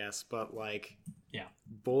marriage, I guess, but like, yeah,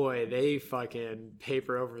 boy, they fucking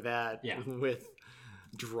paper over that with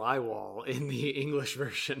drywall in the English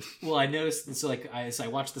version. Well, I noticed, so like I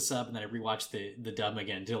watched the sub and then I rewatched the dub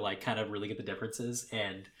again to like kind of really get the differences.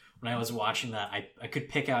 And when I was watching that, I could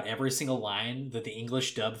pick out every single line that the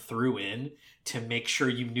English dub threw in to make sure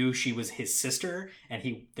you knew she was his sister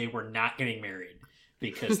and they were not getting married,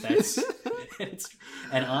 because that's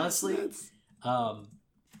and honestly,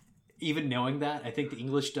 even knowing that, I think the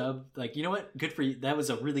English dub, like, you know what, good for you. That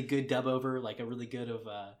was a really good dub over, like a really good of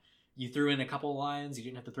you threw in a couple of lines, you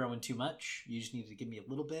didn't have to throw in too much, you just needed to give me a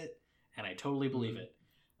little bit, and I totally believe it.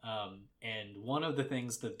 And one of the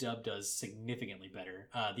things the dub does significantly better.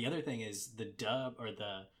 The other thing is the dub, or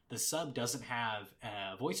the sub, doesn't have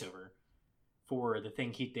a voiceover for the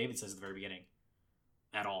thing Keith David says at the very beginning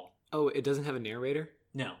at all. Oh, it doesn't have a narrator?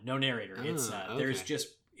 No narrator. It's okay. There's just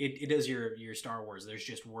it does your Star Wars. There's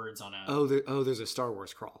just words on a there's a Star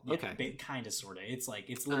Wars crawl. Yeah, okay, kind of, sort of. It's like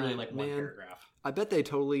it's literally like one paragraph. I bet they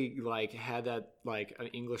totally like had that like an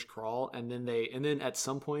English crawl, and then at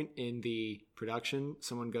some point in the production,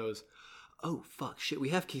 someone goes, "Oh fuck, shit, we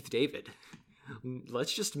have Keith David.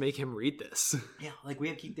 Let's just make him read this." Yeah, like we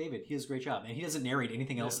have Keith David. He does a great job, and he doesn't narrate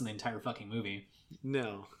anything else in the entire fucking movie.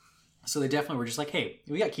 No. So they definitely were just like, "Hey,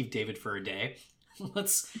 we got Keith David for a day.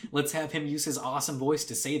 Let's have him use his awesome voice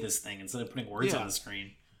to say this thing instead of putting words on the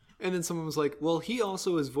screen." And then someone was like, "Well, he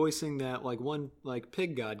also is voicing that like one like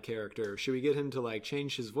pig god character. Should we get him to like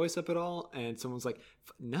change his voice up at all?" And someone's like,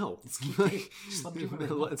 "No, just let him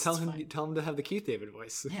do it. tell him to have the Keith David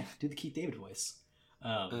voice." Yeah, do the Keith David voice.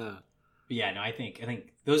 But yeah, no, I think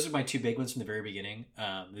those are my two big ones from the very beginning.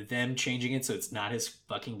 Them changing it so it's not his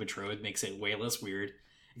fucking betrothed makes it way less weird.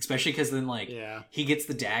 Especially because then like he gets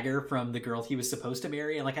the dagger from the girl he was supposed to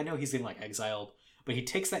marry, and like I know he's getting like exiled, but he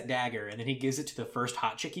takes that dagger and then he gives it to the first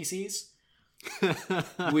hot chick he sees,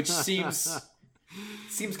 which seems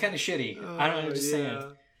kind of shitty. I don't know, I'm just saying.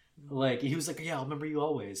 Like he was like, "Yeah, I'll remember you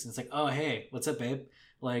always," and it's like, "Oh hey, what's up, babe?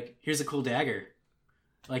 Like here's a cool dagger."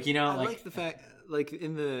 Like, you know, I like the fact, like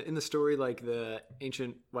in the story, like the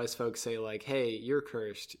ancient wise folks say, like, "Hey, you're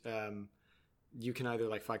cursed. We can either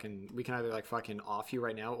like fucking off you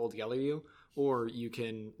right now, old yeller you, or you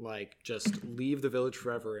can like just leave the village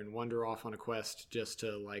forever and wander off on a quest just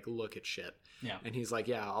to like look at shit. Yeah. And he's like,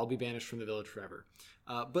 yeah, I'll be banished from the village forever.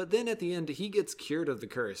 But then at the end, he gets cured of the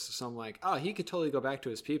curse. So I'm like, oh, he could totally go back to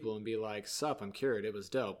his people and be like, sup, I'm cured. It was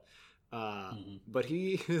dope. But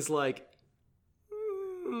he is like,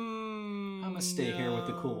 I'm gonna stay here with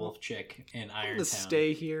the cool wolf chick in Irontown. I'm gonna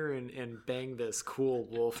stay here and bang this cool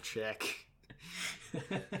wolf chick.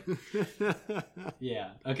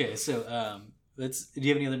 Yeah. Okay. So, do you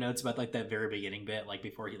have any other notes about like that very beginning bit, like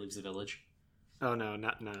before he leaves the village? Oh no, okay,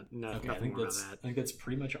 nothing more about that. I think that's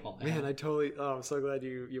pretty much all. Man, I'm so glad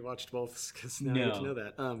you watched both because now I get to know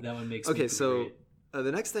that. That one makes okay. Me So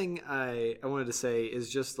the next thing I wanted to say is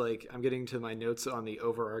just like I'm getting to my notes on the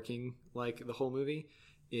overarching like the whole movie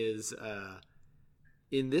is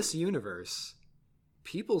in this universe,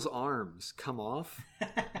 people's arms come off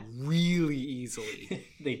really easily.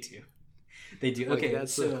 They do. Like, okay,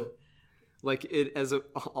 so like it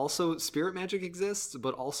also spirit magic exists,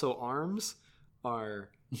 but also arms are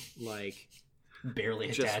like barely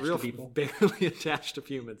attached to people. Barely attached to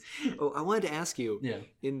humans. Oh, I wanted to ask you. Yeah.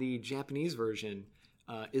 In the Japanese version,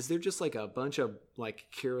 is there just like a bunch of like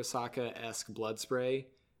Kurosaka-esque blood spray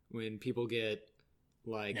when people get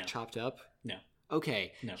like chopped up? No.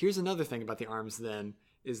 Okay. No. Here's another thing about the arms then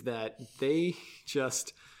is that they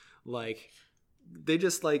just like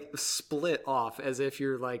split off as if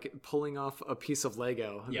you're like pulling off a piece of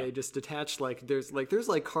Lego. Yeah. They just detach like there's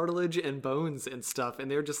cartilage and bones and stuff,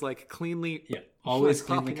 and they're just like cleanly always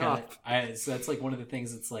cleanly cut. So that's like one of the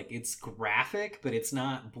things. It's like it's graphic, but it's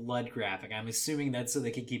not blood graphic. I'm assuming that's so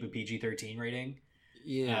they can keep a PG-13 rating.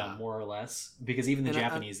 Yeah, more or less, because even the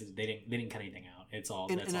Japanese they didn't cut anything out. It's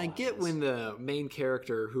all. And I get when the main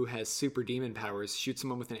character who has super demon powers shoots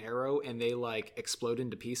someone with an arrow and they like explode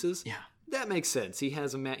into pieces. Yeah. That makes sense. He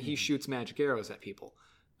has he shoots magic arrows at people.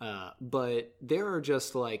 But there are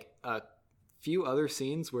just like a few other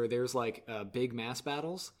scenes where there's like big mass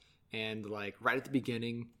battles, and like right at the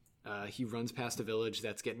beginning, he runs past a village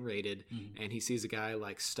that's getting raided, and he sees a guy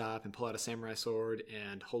like stop and pull out a samurai sword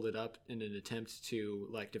and hold it up in an attempt to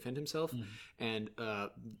like defend himself, and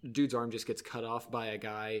dude's arm just gets cut off by a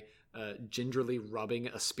guy gingerly rubbing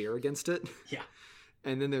a spear against it. Yeah.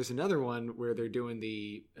 And then there's another one where they're doing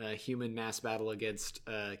the human mass battle against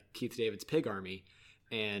Keith David's pig army,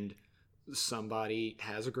 and somebody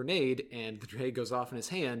has a grenade, and the grenade goes off in his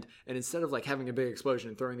hand, and instead of like having a big explosion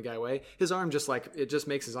and throwing the guy away, his arm just like it just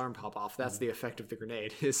makes his arm pop off. That's the effect of the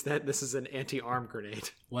grenade. Is that this is an anti-arm grenade?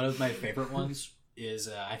 One of my favorite ones is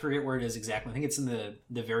I forget where it is exactly. I think it's in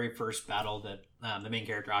the very first battle that the main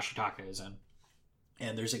character Ashitaka is in,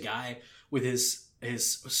 and there's a guy with his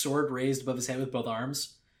sword raised above his head with both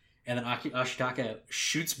arms, and then Ashitaka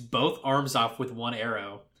shoots both arms off with one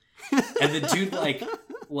arrow, and the dude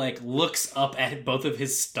like looks up at both of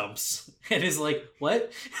his stumps and is like,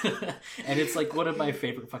 what? And it's like one of my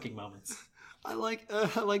favorite fucking moments. I like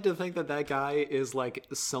to think that guy is like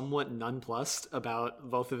somewhat nonplussed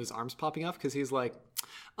about both of his arms popping off, because he's like,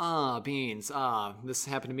 beans, this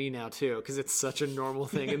happened to me now too, because it's such a normal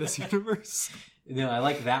thing in this universe. No, I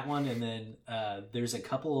like that one, and then there's a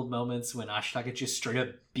couple of moments when Ashitaka just straight up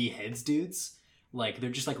beheads dudes. Like they're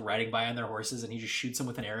just like riding by on their horses, and he just shoots them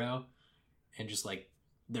with an arrow, and just like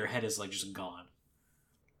their head is like just gone.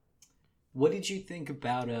 What did you think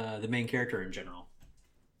about the main character in general?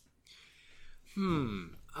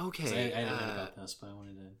 Okay. I didn't know about this, but I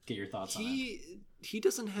wanted to get your thoughts on it. He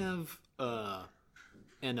doesn't have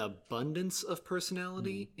an abundance of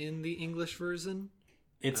personality in the English version.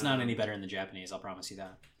 It's not any better in the Japanese, I'll promise you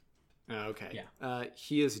that. Okay. Yeah.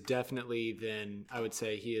 He is definitely then, I would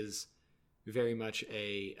say he is very much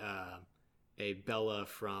a Bella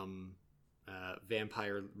from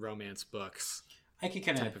vampire romance books I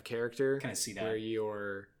can type of character. Kind of see that. Where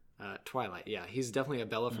you're Twilight. Yeah, he's definitely a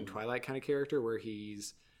Bella from Twilight kind of character where he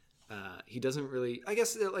doesn't really, I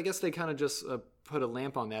guess they kind of just put a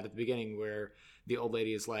lamp on that at the beginning where the old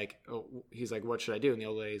lady is like, he's like, what should I do? And the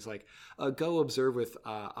old lady's like, go observe with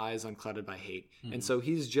eyes unclouded by hate. And so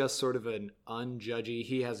he's just sort of an unjudgy.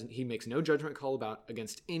 He makes no judgment call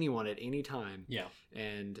against anyone at any time. Yeah.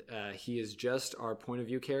 And he is just our point of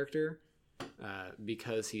view character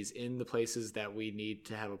because he's in the places that we need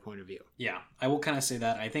to have a point of view. Yeah, I will kind of say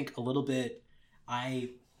that. I think a little bit, I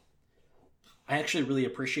actually really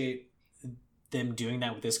appreciate them doing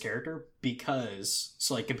that with this character because,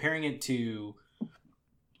 so like comparing it to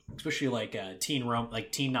especially like teen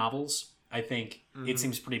novels, I think it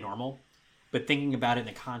seems pretty normal. But thinking about it in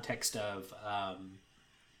the context of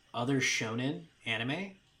other shonen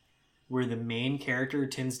anime, where the main character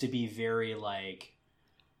tends to be very like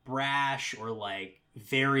brash or like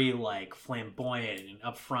very like flamboyant and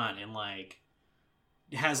upfront and like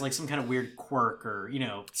has like some kind of weird quirk or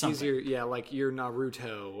something. He's like your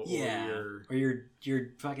Naruto, or your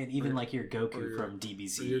fucking even like your Goku from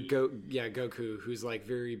DBZ, or your Goku, who's like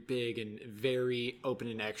very big and very open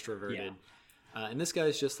and extroverted. And this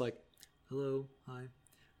guy's just like, hello, hi.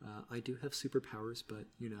 I do have superpowers, but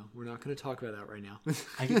we're not going to talk about that right now.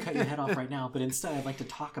 I can cut your head off right now, but instead I'd like to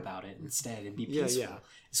talk about it instead and be peaceful. Yeah.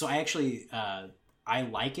 So I actually I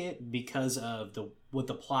like it because of what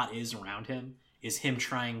the plot is around him. Is him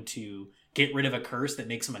trying to get rid of a curse that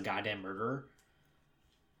makes him a goddamn murderer,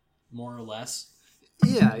 more or less.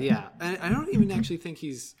 Yeah. And I don't even actually think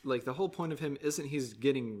he's like, the whole point of him isn't he's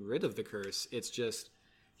getting rid of the curse. It's just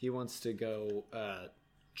he wants to go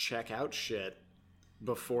check out shit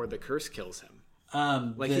before the curse kills him.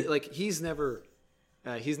 He's never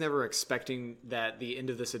expecting that the end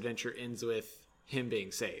of this adventure ends with him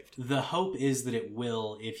being saved. The hope is that it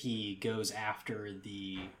will if he goes after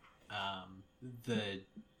the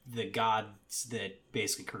gods that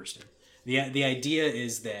basically cursed him. The idea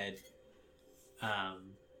is that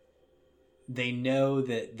they know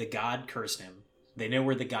that the god cursed him. They know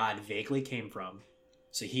where the god vaguely came from.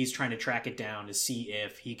 So he's trying to track it down to see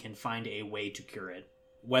if he can find a way to cure it.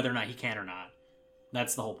 Whether or not he can or not.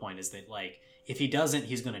 That's the whole point, is that like if he doesn't,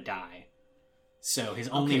 he's going to die. So his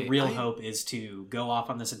only real hope is to go off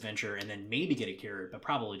on this adventure and then maybe get it cured, but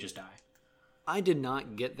probably just die. I did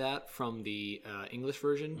not get that from the English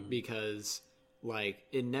version because, like,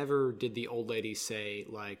 it never did the old lady say,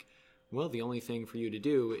 like, well, the only thing for you to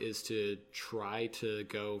do is to try to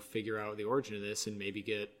go figure out the origin of this and maybe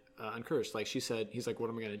get uncursed. Like she said, he's like,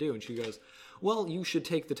 what am I going to do? And she goes, well, you should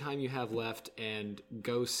take the time you have left and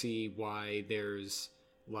go see why there's,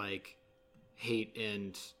 like, hate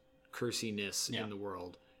and cursiness in the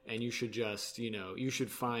world. And you should just, you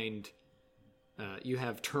should find... you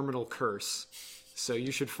have terminal curse, so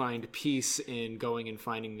you should find peace in going and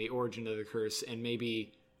finding the origin of the curse and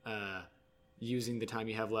maybe using the time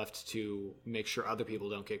you have left to make sure other people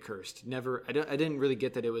don't get cursed. I didn't really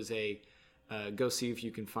get that it was a go see if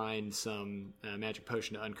you can find some magic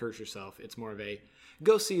potion to uncurse yourself. It's more of a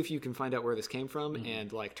go see if you can find out where this came from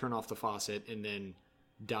and like turn off the faucet and then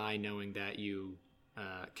die knowing that you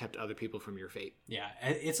kept other people from your fate. Yeah,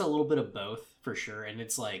 it's a little bit of both for sure. And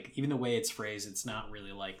it's like, even the way it's phrased, it's not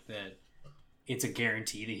really like that it's a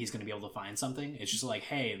guarantee that he's going to be able to find something. It's just like,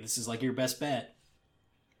 hey, this is like your best bet.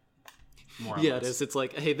 More or less. It is. It's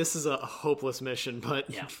like, hey, this is a hopeless mission,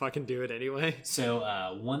 but fucking do it anyway.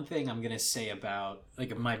 So one thing I'm going to say about,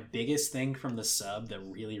 like, my biggest thing from the sub that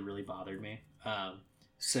really, really bothered me.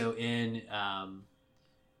 So in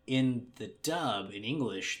the dub, in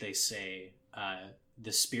English, they say...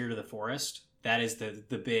 the spirit of the forest, that is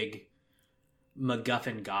the big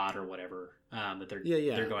MacGuffin god or whatever that they're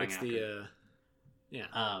going it's after.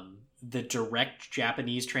 The direct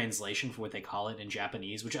Japanese translation for what they call it in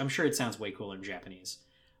Japanese, which I'm sure it sounds way cooler in Japanese,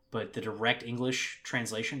 but the direct English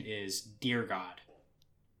translation is dear God,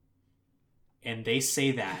 and they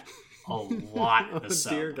say that a lot in the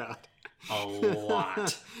sub. Dear God. A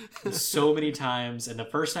lot. So many times, and the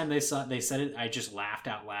first time they said it, I just laughed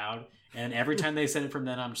out loud. And every time they said it from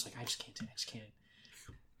then on, I'm just like, I just can't.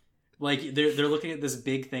 Like, they're looking at this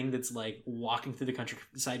big thing that's, like, walking through the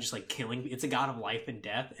countryside, just, like, killing. It's a god of life and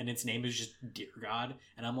death, and its name is just Dear God.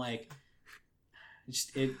 And I'm like, you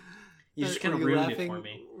just kind of ruined it for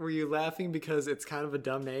me. Were you laughing because it's kind of a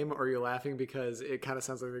dumb name, or are you laughing because it kind of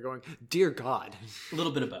sounds like they're going, Dear God? A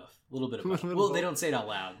little bit of both. Well, they don't say it out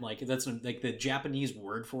loud. Like, that's like the Japanese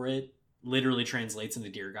word for it literally translates into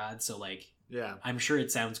Dear God. So, like, yeah, I'm sure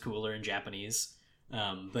it sounds cooler in Japanese,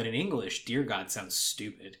 but in English, Dear God sounds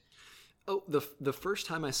stupid. Oh, the first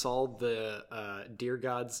time I saw the Dear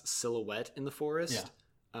God's silhouette in the forest,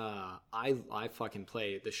 I fucking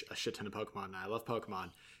play a shit ton of Pokemon. And I love Pokemon,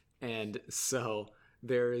 and so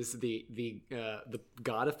there is the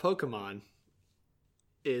god of Pokemon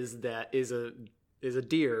is a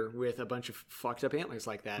deer with a bunch of fucked up antlers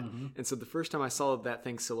like that. And so the first time I saw that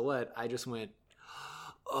thing silhouette, I just went,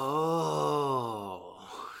 oh,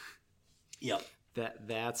 yep.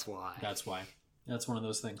 That's why. That's one of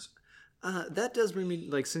those things. That does bring me,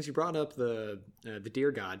 like, since you brought up the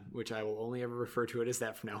deer god, which I will only ever refer to it as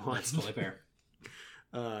that from now on. That's totally fair.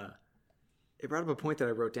 It brought up a point that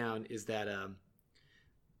I wrote down is that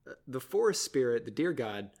the forest spirit, the deer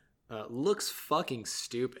god, looks fucking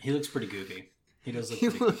stupid. He looks pretty goofy. He does look He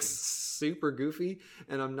pretty looks goofy. Super goofy,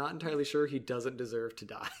 and I'm not entirely sure he doesn't deserve to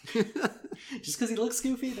die. Just because he looks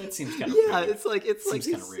goofy? That seems kind of rude. It's like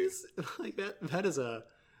kind of rude. Like that is a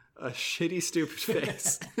shitty stupid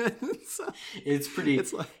face. It's pretty.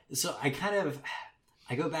 So I kind of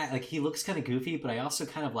I go back, like, he looks kind of goofy, but I also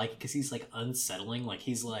kind of like it because he's, like, unsettling. Like,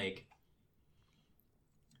 he's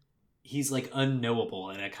unknowable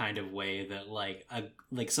in a kind of way that, like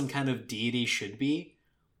some kind of deity should be.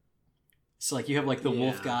 So, like, you have, like, the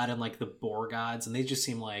wolf god and, like, the boar gods, and they just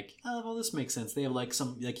seem like, oh, well, this makes sense. They have, like,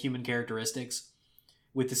 some, like, human characteristics.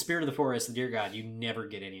 With the spirit of the forest, the deer god, you never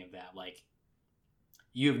get any of that. Like,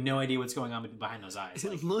 you have no idea what's going on behind those eyes.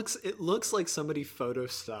 Like, it looks like somebody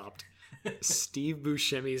photoshopped Steve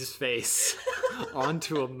Buscemi's face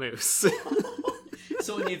onto a moose.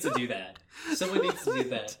 Someone needs to do that.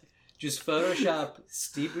 Just Photoshop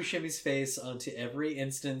Steve Buscemi's face onto every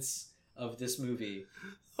instance of this movie.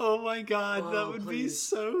 Oh my god, that would be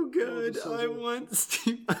so good. I want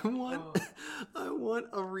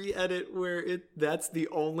a re-edit where that's the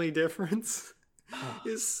only difference.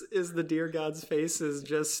 Is the deer god's face is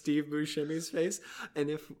just Steve Buscemi's face. And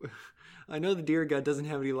if I know the deer god doesn't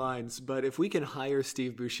have any lines, but if we can hire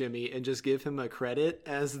Steve Buscemi and just give him a credit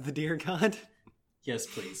as the deer god. Yes,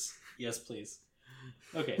 please.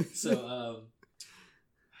 Okay, so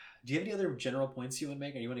do you have any other general points you want to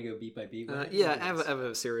make, or you want to go beat by beat? Yeah, I have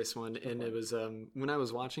a serious one, and it was when I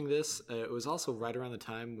was watching this. It was also right around the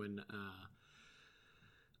time when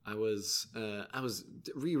I was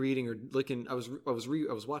rereading or looking. I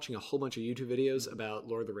was watching a whole bunch of YouTube videos about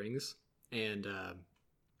Lord of the Rings, and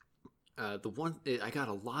I got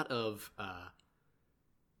a lot of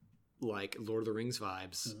like Lord of the Rings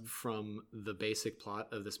vibes from the basic plot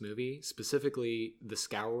of this movie, specifically the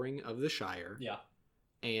scouring of the Shire. Yeah.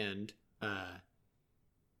 And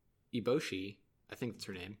Eboshi, I think that's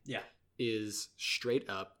her name. Yeah. Is straight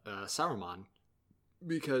up Saruman,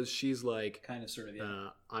 because she's like, kind of sort of, yeah.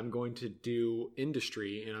 I'm going to do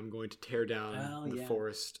industry, and I'm going to tear down the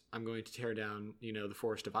forest. I'm going to tear down, the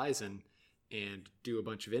forest of Isen and do a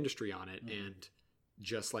bunch of industry on it. And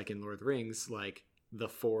just like in Lord of the Rings, like the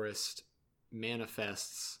forest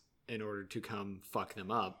manifests in order to come fuck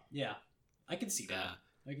them up. Yeah, I can see that.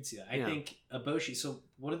 I think Eboshi. So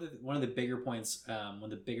one of the bigger points, one of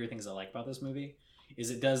the bigger things I like about this movie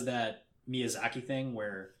is it does that Miyazaki thing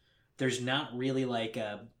where there's not really like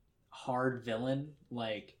a hard villain.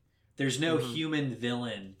 Like there's no human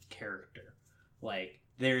villain character. Like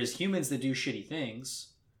there's humans that do shitty things,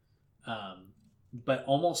 but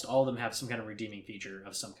almost all of them have some kind of redeeming feature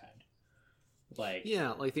of some kind. Like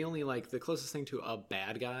the only the closest thing to a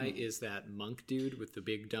bad guy is that monk dude with the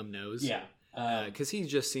big dumb nose. Yeah. Because he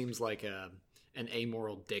just seems like an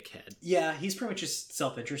amoral dickhead. Yeah, he's pretty much just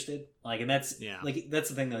self-interested. Like, and that's that's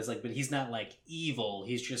the thing though. Is like, but he's not like evil.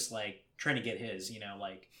 He's just like trying to get his.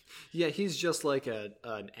 Yeah, he's just like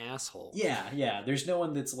an asshole. Yeah. There's no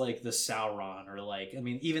one that's like the Sauron or like. I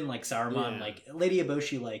mean, even like Saruman, like Lady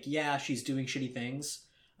Eboshi, like she's doing shitty things,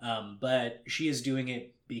 but she is doing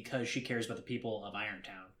it because she cares about the people of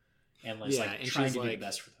Irontown and trying to do the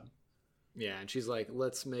best for them. Yeah, and she's like,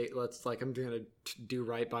 let's I'm gonna do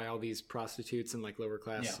right by all these prostitutes and like lower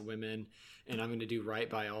class women, and I'm gonna do right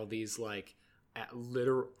by all these like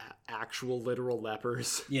actual literal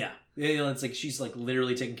lepers. Yeah, it's like she's like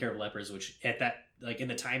literally taking care of lepers, which at that like in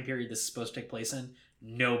the time period this is supposed to take place in,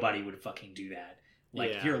 nobody would fucking do that.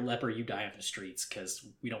 Like if you're a leper, you die on the streets because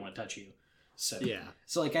we don't want to touch you. So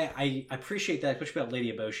so like I appreciate that, especially about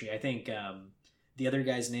Lady Eboshi. I think the other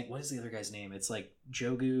guy's name. What is the other guy's name? It's like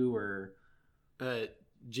Jogu or.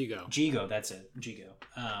 Jigo, that's it. Jigo.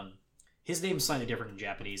 His name's slightly different in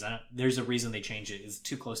Japanese. There's a reason they changed it. It's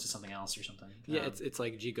too close to something else or something. Yeah, it's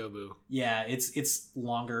like Jigobu. Yeah, it's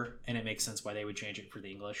longer, and it makes sense why they would change it for the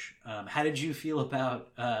English. How did you feel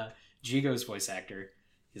about Jigo's voice actor?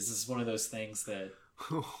 Is this one of those things that?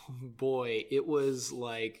 Oh boy, it was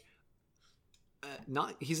like.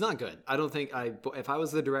 He's not good. I don't think if I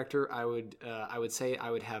was the director, I would say I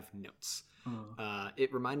would have notes.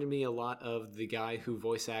 It reminded me a lot of the guy who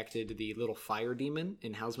voice acted the little fire demon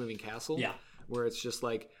in Howl's Moving Castle. Yeah, where it's just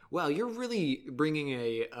like, wow, you're really bringing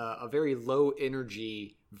a very low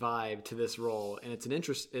energy vibe to this role, and it's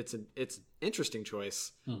an interesting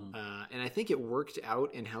choice. And I think it worked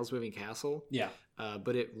out in Howl's Moving Castle. Yeah,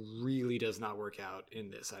 but it really does not work out in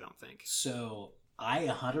this. I don't think so. I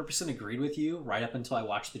 100% agreed with you right up until I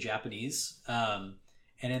watched the Japanese.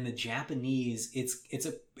 And in the Japanese,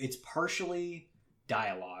 it's partially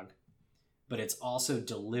dialogue, but it's also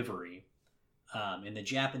delivery. In the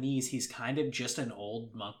Japanese, he's kind of just an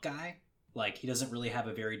old monk guy. Like he doesn't really have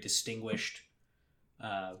a very distinguished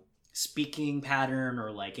speaking pattern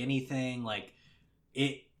or like anything. Like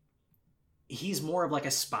he's more of like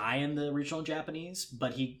a spy in the original Japanese,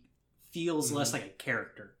 but he feels less like a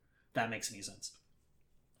character. If that makes any sense.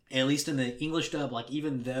 At least in the English dub, like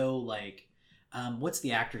even though like. What's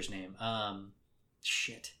the actor's name?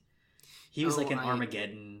 shit. He was like an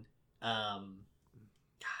Armageddon. God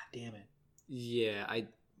damn it. Yeah,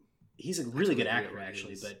 he's a really good actor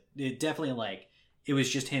actually, but it definitely like it was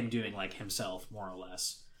just him doing like himself more or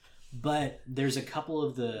less. But there's a couple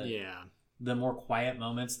of the more quiet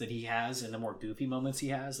moments that he has and the more goofy moments he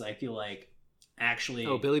has that I feel like actually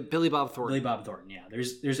Billy Bob Thornton. Billy Bob Thornton, yeah.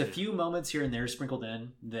 There's a few moments here and there sprinkled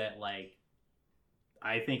in that like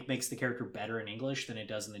I think makes the character better in English than it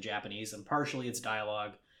does in the Japanese, and partially it's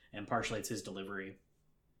dialogue and partially it's his delivery.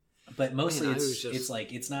 But mostly it's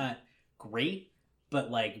like it's not great, but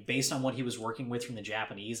like based on what he was working with from the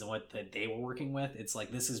Japanese and what they were working with, it's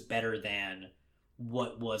like this is better than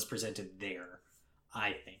what was presented there,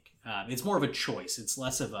 I think. It's more of a choice. It's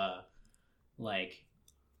less of a like,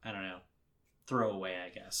 I don't know, throwaway, I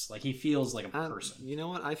guess. Like he feels like a person. You know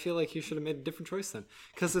what? I feel like he should have made a different choice then,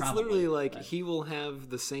 because it's literally like he will have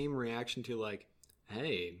the same reaction to like,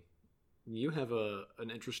 hey, you have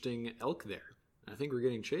an interesting elk there. I think we're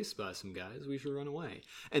getting chased by some guys. We should run away.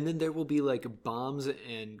 And then there will be like bombs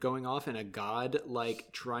and going off and a god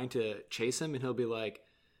like trying to chase him, and he'll be like,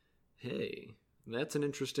 hey, that's an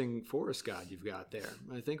interesting forest god you've got there.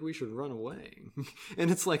 I think we should run away. And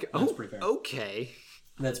it's like, oh, okay.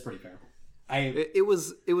 That's pretty fair. It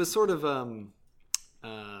was sort of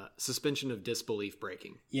suspension of disbelief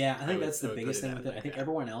breaking. Yeah, I think that's the biggest thing with it. I think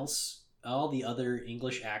everyone else, all the other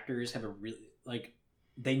English actors have a really like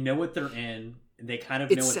they know what they're in. They kind of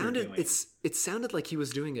know what they're doing. It sounded like he was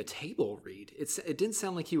doing a table read. It didn't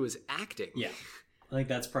sound like he was acting. Yeah, I think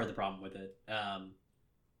that's part of the problem with it.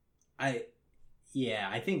 I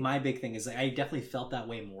think my big thing is I definitely felt that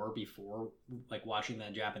way more before, like watching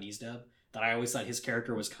that Japanese dub. That I always thought his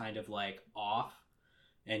character was kind of like off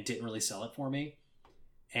and didn't really sell it for me.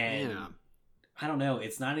 And I don't know,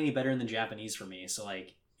 it's not any better in the Japanese for me. So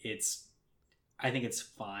like I think it's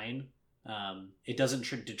fine. It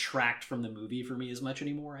doesn't detract from the movie for me as much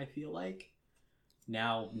anymore, I feel like,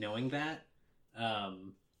 now knowing that. I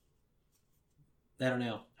don't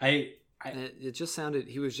know. It just sounded,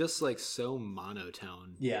 he was just like so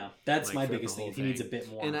monotone. Yeah, that's like, my biggest thing. He needs a bit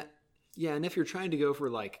more. And if you're trying to go for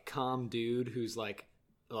like calm dude who's like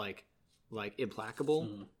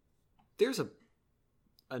implacable, there's a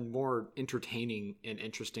more entertaining and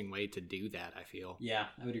interesting way to do that, I feel. Yeah,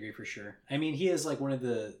 I would agree for sure. I mean, he is like one of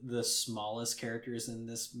the smallest characters in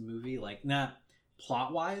this movie, like not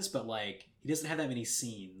plot wise, but like he doesn't have that many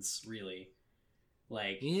scenes really.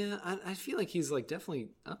 Like, yeah, I feel like he's like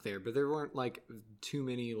definitely up there, but there weren't like too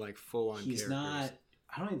many like full on characters. He's not,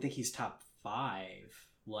 I don't even think he's top 5.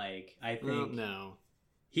 Like, I think no.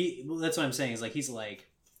 That's what I'm saying, is like he's like,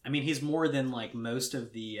 I mean, he's more than like most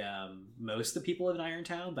of the people in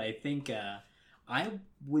Irontown, but I think I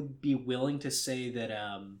would be willing to say that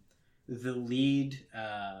the lead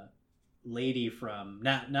lady from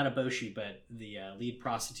not Eboshi, but the lead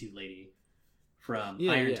prostitute lady from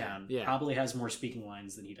Irontown probably has more speaking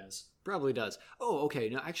lines than he does. Probably does. Oh, okay.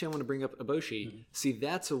 No, actually, I want to bring up Eboshi. Mm-hmm. See,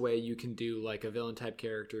 that's a way you can do like a villain type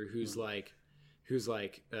character who's like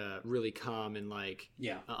really calm and like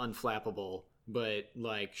unflappable. But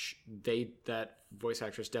like that voice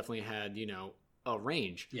actress definitely had, you know, a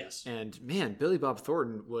range. Yes. And man, Billy Bob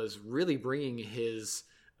Thornton was really bringing his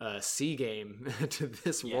C game to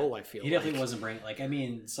this role. I feel he definitely wasn't bringing, like, I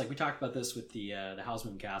mean, it's like we talked about this with the House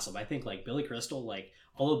Moon Castle, but I think like Billy Crystal, like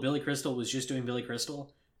although Billy Crystal was just doing Billy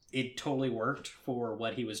Crystal, it totally worked for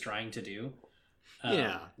what he was trying to do.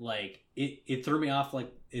 Like it threw me off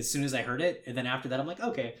like as soon as I heard it, and then after that I'm like,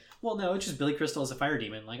 okay, well no, it's just Billy Crystal as a fire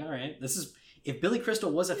demon. Like, all right, this is, if Billy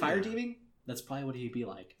Crystal was a fire demon, that's probably what he'd be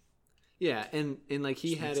like. Yeah, and like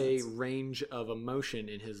he had a range of emotion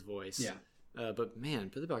in his voice. Yeah. But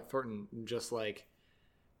man, Billy Bob Thornton, just like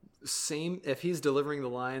same, if he's delivering the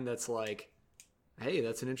line that's like, hey,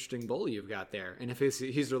 that's an interesting bowl you've got there, and if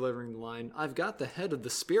he's delivering the line, I've got the head of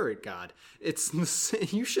the spirit god, it's the same.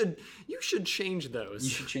 You should change those.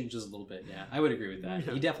 You should change those a little bit. Yeah, I would agree with that.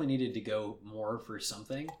 Yeah. He definitely needed to go more for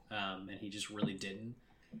something, and he just really didn't.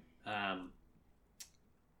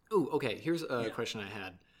 Oh, okay. Here's a question I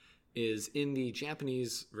had: is in the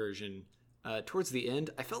Japanese version, towards the end,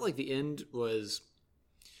 I felt like the end was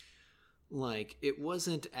like it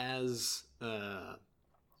wasn't as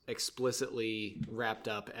explicitly wrapped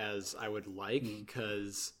up as I would like,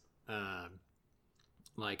 because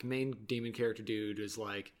like main demon character dude is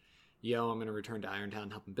like, yo, I'm gonna return to Irontown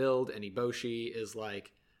and help him build, and Eboshi is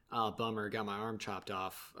like, oh, bummer, got my arm chopped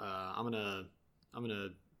off. I'm gonna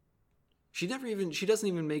she doesn't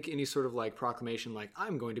even make any sort of like proclamation like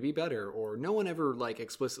I'm going to be better, or no one ever like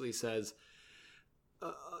explicitly says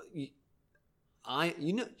you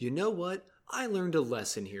know what, I learned a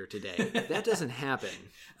lesson here today. That doesn't happen.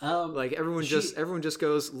 Like everyone just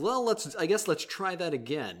goes, well, let's try that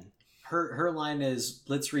again. Her line is,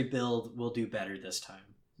 let's rebuild, we'll do better this time,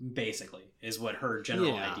 basically, is what her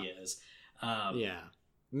general idea is.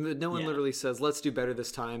 No one literally says, let's do better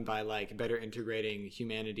this time by like better integrating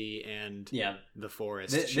humanity and the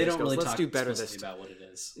forest. They don't really let's talk do better this about what it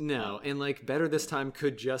is. No, and like better this time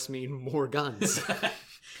could just mean more guns.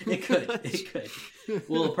 It could.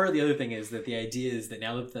 Well, part of the other thing is that the idea is that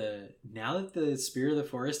now that the spirit of the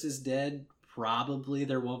forest is dead, probably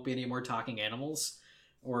there won't be any more talking animals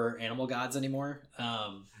or animal gods anymore.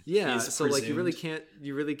 So presumed. Like you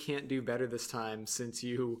really can't do better this time since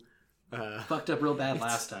you fucked up real bad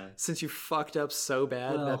last time. Since you fucked up so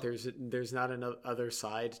bad that there's not another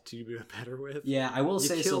side to do better with. Yeah, I will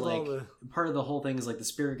say so. Like part of the whole thing is like the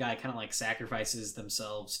spirit guy kind of like sacrifices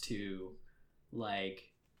themselves to like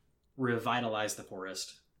revitalize the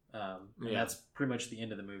forest, and that's pretty much the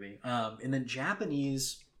end of the movie. And then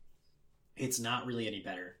Japanese, it's not really any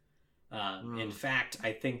better. In fact,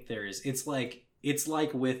 I think it's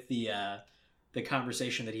like with the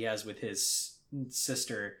conversation that he has with his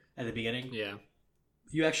sister at the beginning. Yeah,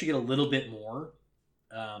 you actually get a little bit more,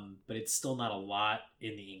 but it's still not a lot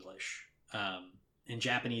in the English. In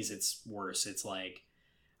Japanese, it's worse. It's like,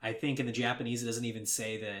 I think in the Japanese, it doesn't even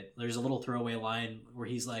say that. There's a little throwaway line where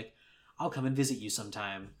he's like, I'll come and visit you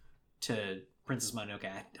sometime, to Princess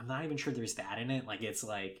Mononoke. I'm not even sure there's that in it.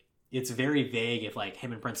 It's very vague if like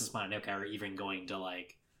him and Princess Mononoke are even going to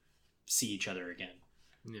like see each other again.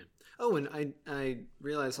 Yeah. Oh, and I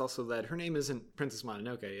realized also that her name isn't Princess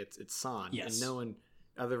Mononoke. It's San. Yes. And no one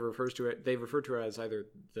other refers to it. They refer to her as either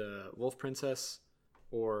the Wolf Princess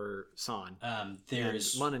or San.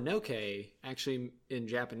 There's and Mononoke actually in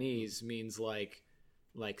Japanese means like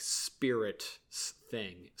spirit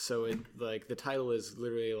thing. So it like the title is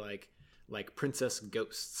literally like Princess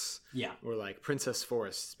Ghosts. Yeah. Or like Princess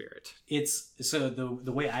Forest Spirit. It's so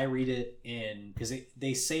the way I read it because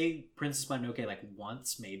they say Princess Mononoke like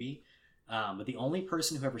once maybe, but the only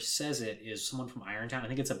person who ever says it is someone from Irontown. I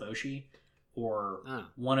think it's Eboshi or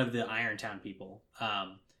one of the Irontown people.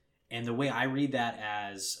 And the way I read that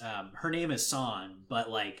as her name is San, but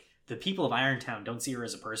like the people of Irontown don't see her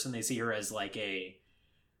as a person. They see her as like a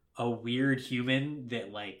weird human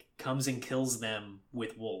that like comes and kills them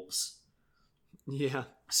with wolves. Yeah.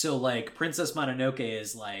 So like Princess Mononoke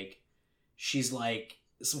is like, she's like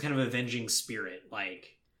some kind of avenging spirit.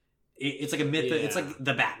 Like it's like a myth. It's like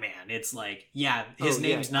the Batman. It's like, his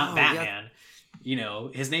name's not Batman. You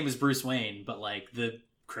know, his name is Bruce Wayne, but like the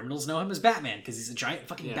criminals know him as Batman because he's a giant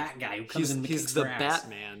fucking bat guy who comes in and kicks their ass. He's the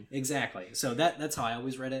Batman. Exactly. So that's how I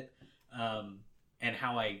always read it. And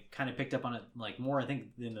how I kind of picked up on it like more, I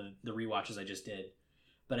think, than the rewatches I just did.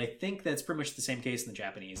 But I think that's pretty much the same case in the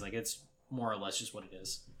Japanese. Like, it's more or less just what it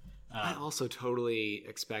is. I also totally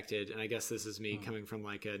expected, and I guess this is me coming from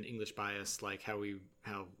like an English bias, like how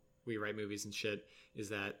we write movies and shit, is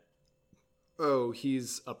that, oh,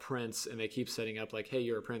 he's a prince, and they keep setting up like, hey,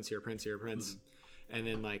 you're a prince, you're a prince, you're a prince. And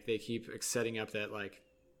then like they keep setting up that like,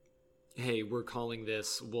 hey, we're calling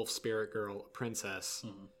this wolf spirit girl a princess.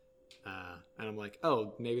 And I'm like,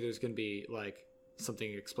 oh, maybe there's going to be like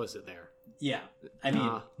something explicit there. Yeah. I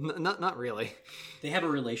mean, not really. They have a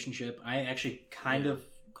relationship. I actually kind of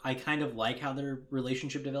like how their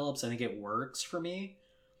relationship develops. I think it works for me.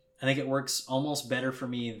 I think it works almost better for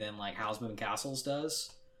me than like House Moving Castles does.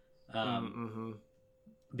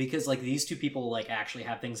 Because like these two people like actually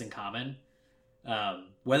have things in common.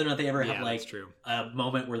 Whether or not they ever have like a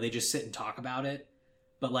moment where they just sit and talk about it.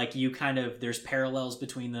 But like there's parallels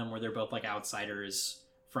between them where they're both like outsiders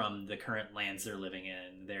from the current lands they're living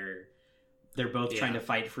in. They're both trying to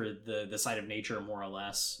fight for the side of nature more or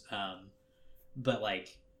less. But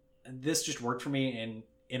like this just worked for me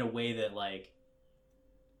in a way that like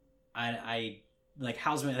I like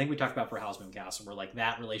Houseman. I think we talked about for Houseman Castle where like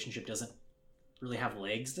that relationship doesn't really have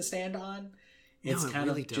legs to stand on. It's kind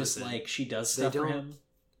of just like she does stuff for him.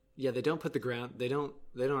 Yeah, they don't put the ground. They don't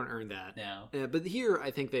earn that. No. But here,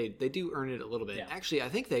 I think they do earn it a little bit. Yeah. Actually, I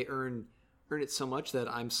think they earn it so much that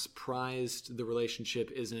I'm surprised the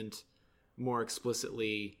relationship isn't more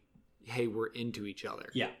explicitly, hey, we're into each other.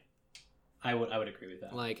 Yeah, I would agree with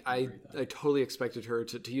that. Like I totally expected her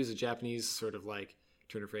to use a Japanese sort of like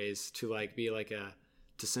turn of phrase to like be like a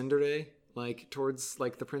tsundere like towards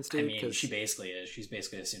like the prince dude. I mean, she basically is. She's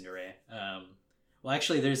basically a tsundere. Well,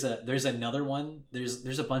 actually, there's another one.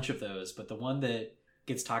 There's a bunch of those, but the one that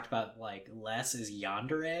gets talked about like less is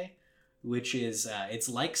yandere, which is it's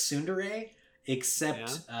like tsundere,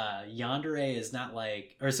 except yandere is not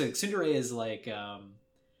like, or so tsundere is like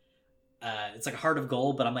it's like a heart of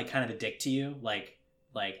gold, but I'm like kind of a dick to you. Like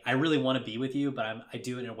I really want to be with you, but I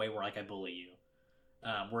do it in a way where like I bully you.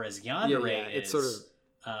 Whereas Yandere is it's sort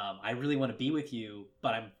of I really want to be with you,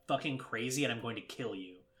 but I'm fucking crazy and I'm going to kill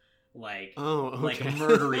you. Like like a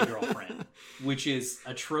murdery girlfriend, which is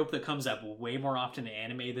a trope that comes up way more often in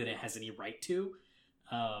anime than it has any right to.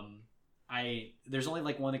 There's only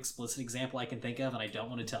like one explicit example I can think of, and I don't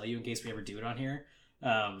want to tell you in case we ever do it on here.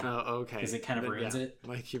 Okay. Because it kind of ruins it.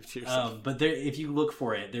 Like keep to yourself. But there, if you look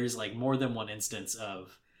for it, there's like more than one instance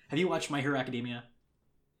of. Have you watched My Hero Academia?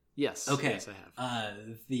 Yes. Okay. Yes, I have.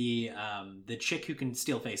 The chick who can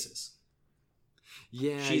steal faces.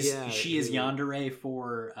 Yeah, she is Yandere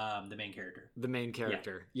for the main character. The main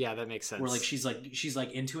character. Yeah, that makes sense. Where like she's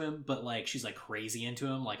like into him, but like she's like crazy into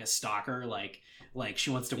him, like a stalker, like she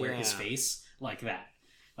wants to wear his face, like that.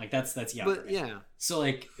 Like that's Yandere. But yeah. So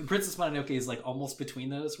like Princess Mononoke is like almost between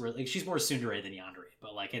those, where like she's more tsundere than Yandere,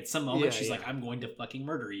 but like at some moment she's like, I'm going to fucking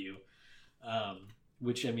murder you.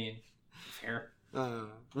 Which I mean, fair.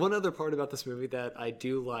 One other part about this movie that I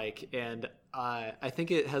do like, and I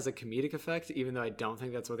think it has a comedic effect, even though I don't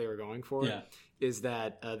think that's what they were going for, is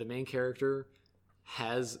that the main character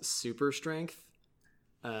has super strength,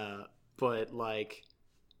 but like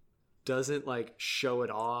doesn't like show it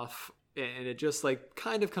off, and it just like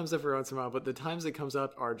kind of comes up every once in a while, but the times it comes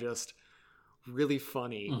up are just really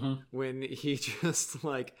funny when he just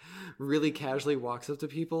like really casually walks up to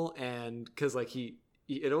people, and because like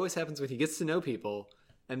it always happens when he gets to know people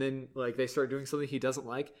and then like they start doing something he doesn't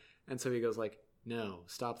like, and so he goes like, no,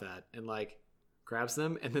 stop that, and like grabs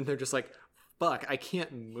them, and then they're just like, fuck, I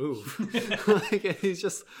can't move. Like, and he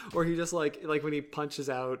just like when he punches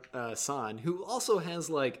out San, who also has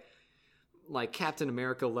like Captain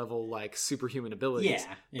America level like superhuman abilities,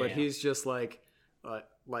 but he's just like a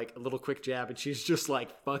little quick jab, and she's just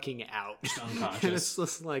like fucking out, unconscious. And it's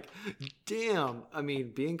just like, damn. I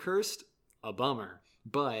mean, being cursed, a bummer,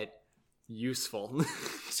 but useful.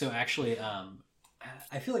 So actually,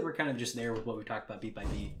 I feel like we're kind of just there with what we talked about beat by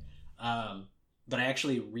beat. But I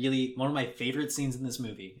actually really, one of my favorite scenes in this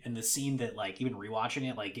movie, and the scene that like even rewatching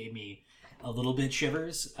it like gave me a little bit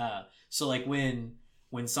shivers. So like when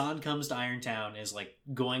San comes to Irontown, is like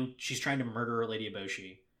she's trying to murder Lady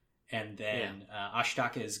Eboshi. And then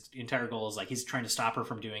Ashitaka's entire goal is like he's trying to stop her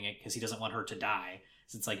from doing it because he doesn't want her to die.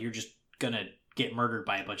 So it's like, you're just gonna get murdered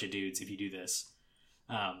by a bunch of dudes if you do this.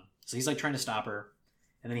 So he's like trying to stop her,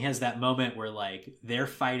 and then he has that moment where like they're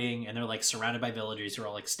fighting and they're like surrounded by villagers who are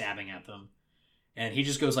all like stabbing at them, and he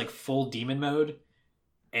just goes like full demon mode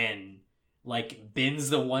and like bends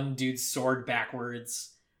the one dude's sword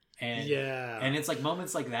backwards. And it's like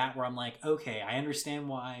moments like that where I'm like, okay, I understand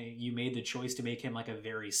why you made the choice to make him like a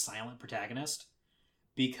very silent protagonist,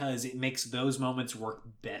 because it makes those moments work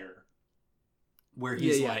better. Where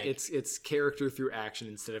he's like, it's character through action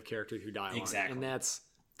instead of character through dialogue. Exactly. And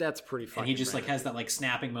that's pretty fucking. And he just like has that like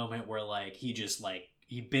snapping moment where like he just like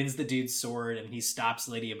he bends the dude's sword and he stops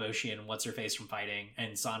Lady Eboshi and what's her face from fighting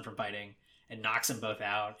and San from fighting and knocks them both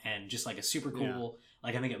out, and just like a super cool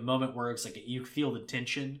like I think a moment works, like you feel the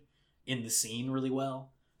tension in the scene really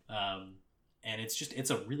well. And it's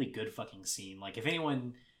a really good fucking scene. Like if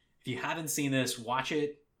you haven't seen this, watch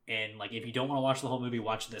it, and like if you don't want to watch the whole movie,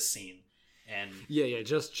 watch this scene. And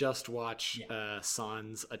just watch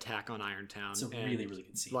San's attack on Irontown. It's a really, really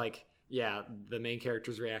good scene. Like, the main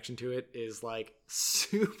character's reaction to it is like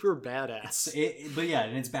super badass.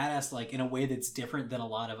 And it's badass like in a way that's different than a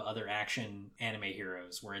lot of other action anime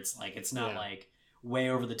heroes, where it's like it's not like way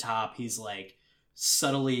over the top. He's like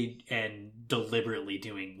subtly and deliberately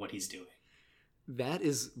doing what he's doing. That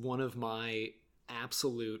is one of my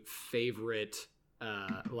absolute favorite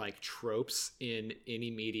like tropes in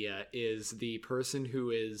any media, is the person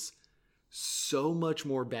who is so much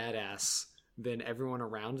more badass than everyone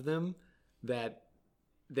around them that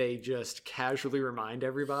they just casually remind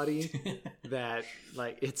everybody that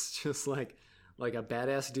like it's just like a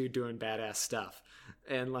badass dude doing badass stuff,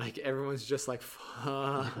 and like everyone's just like,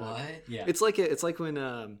 fuck. What? Yeah. It's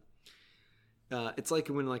like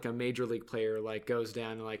when like a major league player like goes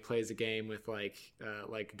down and like plays a game with like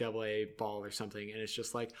AA ball or something, and it's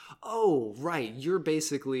just like, oh right, you're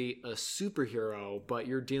basically a superhero, but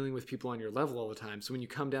you're dealing with people on your level all the time. So when you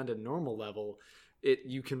come down to normal level,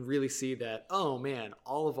 you can really see that, oh man,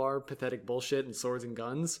 all of our pathetic bullshit and swords and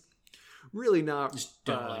guns really not just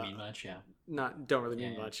don't really mean much.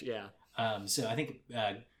 So I think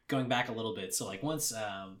going back a little bit, so like once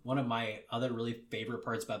one of my other really favorite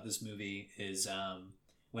parts about this movie is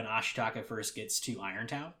when Ashitaka first gets to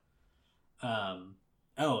Irontown.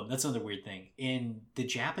 That's another weird thing. In the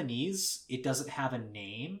Japanese, it doesn't have a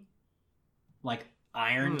name. Like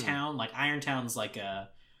Irontown. Like Irontown's like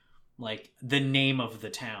the name of the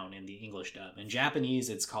town in the English dub. In Japanese,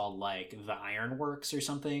 it's called like the Ironworks or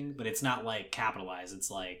something, but it's not like capitalized. It's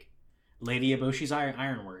like Lady Eboshi's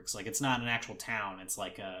Ironworks. Like it's not an actual town. It's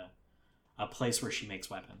like a place where she makes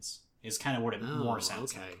weapons. Is kind of what it more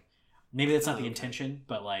sounds like. Maybe that's not the intention,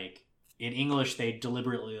 but like in English, they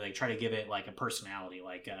deliberately like try to give it like a personality,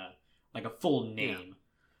 like a full name.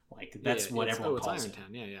 Like that's what everyone calls it.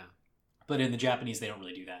 Irontown. Yeah. But in the Japanese, they don't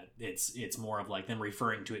really do that. It's more of like them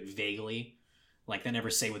referring to it vaguely. Like they never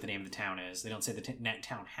say what the name of the town is. They don't say the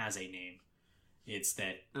town has a name. It's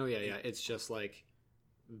that. Oh yeah. It's just like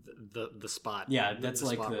the spot. Yeah, that's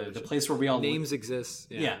like the place where we all names exist.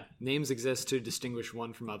 Yeah, names exist to distinguish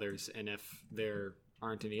one from others, and if there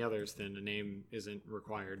aren't any others, then a name isn't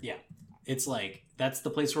required. Yeah, it's like that's the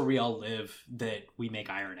place where we all live that we make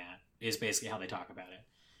iron at. Is basically how they talk about it.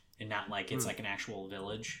 And not like it's like an actual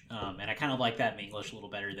village. And I kind of like that in English a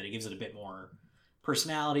little better, that it gives it a bit more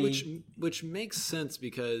personality. Which makes sense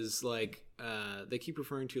because like they keep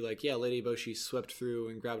referring to like, Lady Eboshi swept through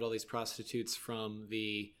and grabbed all these prostitutes from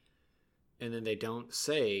and then they don't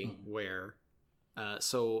say where.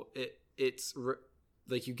 So it's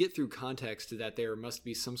like you get through context that there must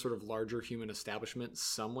be some sort of larger human establishment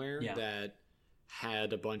somewhere that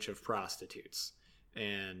had a bunch of prostitutes.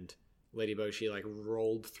 And Lady Boshi like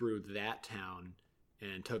rolled through that town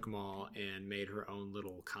and took them all and made her own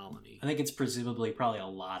little colony. I think it's presumably probably a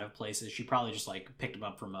lot of places. She probably just like picked them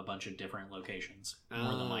up from a bunch of different locations.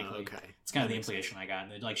 More than likely. Okay. It's kind of the implication I got.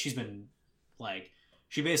 Like she's been like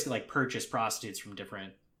she basically like purchased prostitutes from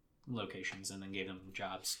different locations and then gave them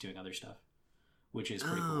jobs doing other stuff, which is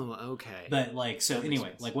pretty cool. Oh, okay. But like so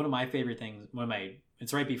anyway, like one of my favorite things.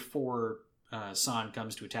 It's right before San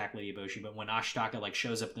comes to attack Lady Eboshi, but when Ashitaka like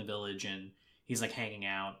shows up in the village and he's like hanging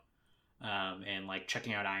out and like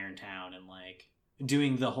checking out Irontown and like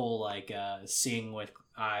doing the whole like seeing with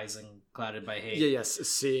eyes and clouded by hate. Yes,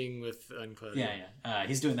 seeing with unclouded.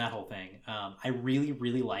 He's doing that whole thing. I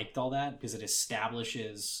really liked all that because it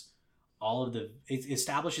establishes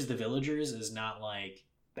the villagers as not like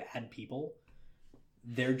bad people.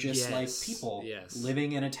 They're just like people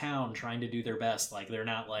living in a town trying to do their best. Like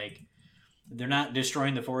they're not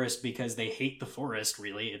destroying the forest because they hate the forest,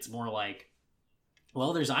 really. It's more like,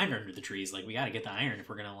 well, there's iron under the trees. Like, we got to get the iron if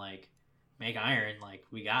we're going to, like, make iron. Like,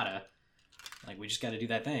 we just got to do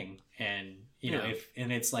that thing. And, you know,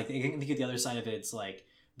 and it's like, I think at the other side of it, it's like,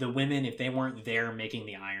 the women, if they weren't there making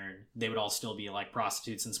the iron, they would all still be, like,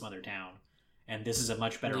 prostitutes in some other town. And this is a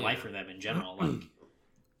much better life for them in general. Like,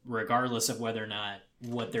 regardless of whether or not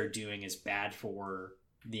what they're doing is bad for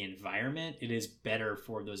the environment, it is better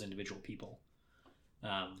for those individual people,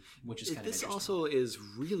 which is kind of this interesting. Also is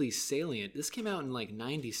really salient. This came out in like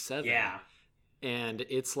 97 and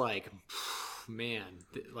it's like man,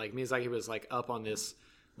 like Miyazaki was like up on this,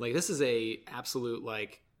 like this is a absolute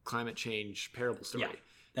like climate change parable story.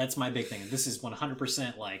 That's my big thing. This is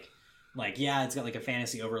 100% like it's got like a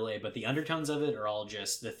fantasy overlay, but the undertones of it are all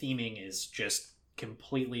just, the theming is just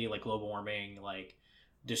completely like global warming, like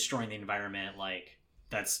destroying the environment, like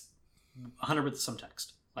that's 100%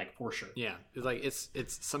 subtext, like for sure. Yeah, like it's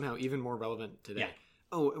somehow even more relevant today.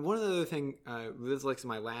 Oh, and one other thing, this is like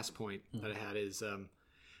my last point that I had is,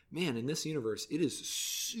 man, in this universe, it is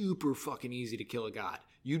super fucking easy to kill a god.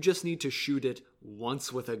 You just need to shoot it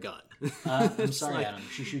once with a gun. I'm sorry, like, Adam.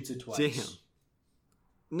 She shoots it twice.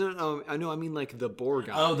 Damn. No, I know. I mean, like the boar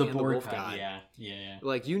god. Oh, the boar god. Yeah.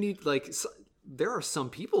 Like you need there are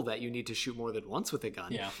some people that you need to shoot more than once with a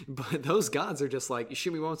gun. Yeah. But those gods are just like, you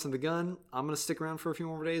shoot me once with the gun, I'm going to stick around for a few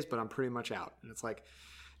more days, but I'm pretty much out. And it's like,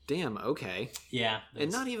 damn, okay. Yeah.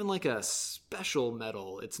 And not even like a special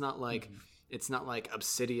metal. It's not like it's not like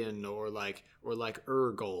obsidian or like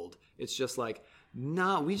gold. It's just like,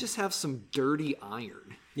 nah, we just have some dirty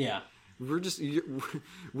iron. Yeah.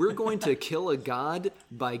 We're going to kill a god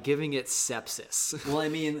by giving it sepsis. Well, I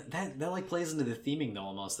mean, that like plays into the theming though,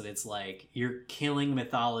 almost, that it's like you're killing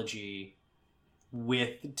mythology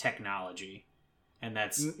with technology, and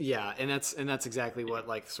that's and that's exactly what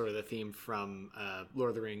like sort of the theme from Lord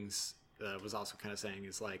of the Rings was also kind of saying,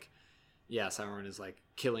 is like, Sauron is like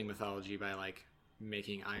killing mythology by like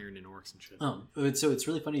making iron and orcs and shit. So it's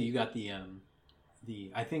really funny you got the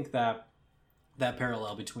I think that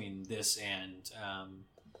parallel between this and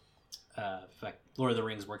Lord of the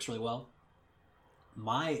Rings works really well.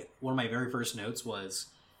 One of my very first notes was,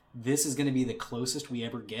 this is going to be the closest we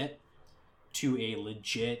ever get to a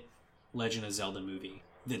legit Legend of Zelda movie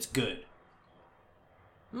that's good.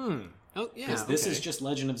 Oh yeah, because this is just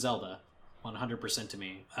Legend of Zelda, 100% to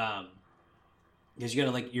me. Because you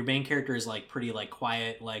gotta like, your main character is like pretty like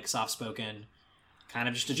quiet, like soft spoken, kind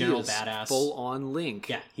of just a general He is badass. full on Link.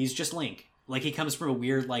 Yeah, he's just Link. Like, he comes from a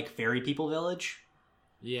weird, like, fairy people village.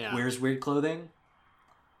 Yeah. Wears weird clothing.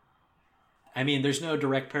 I mean, there's no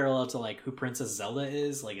direct parallel to, like, who Princess Zelda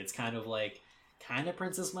is. Like, it's kind of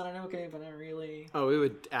Princess Mononoke, but not really. Oh, it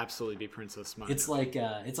would absolutely be Princess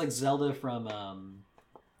Mononoke. It's like Zelda from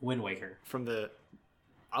Wind Waker. From the...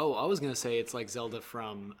 Oh, I was going to say it's like Zelda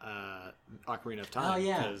from Ocarina of Time. Oh,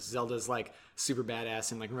 yeah. Because Zelda's, like, super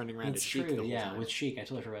badass and, like, running around as Sheik the whole time. With Sheik. I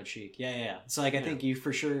totally forgot Sheik. Yeah. So, like, I think you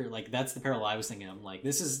for sure, like, that's the parallel I was thinking of. Like,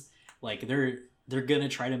 this is, like, they're going to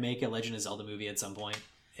try to make a Legend of Zelda movie at some point.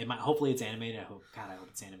 It might, hopefully it's animated. I hope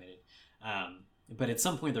it's animated. But at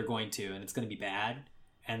some point they're going to, and it's going to be bad.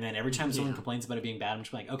 And then every time someone complains about it being bad, I'm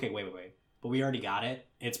just like, okay, wait. But we already got it.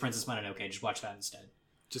 It's Princess Mononoke. Just watch that instead.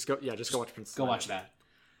 Just go watch Princess Mononoke. Go watch that.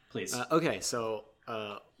 Please. Okay, so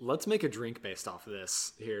let's make a drink based off of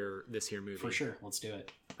this here movie. For sure. Let's do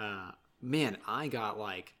it. Man, I got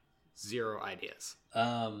like zero ideas.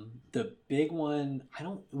 The big one,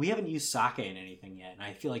 we haven't used sake in anything yet, and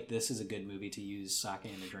I feel like this is a good movie to use sake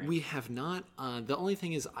in a drink. We have not. The only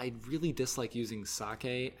thing is I really dislike using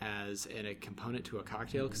sake as a component to a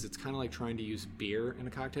cocktail because it's kind of like trying to use beer in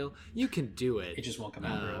a cocktail. You can do it. It just won't come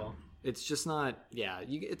out very well. It's just not,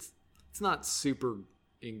 it's not super,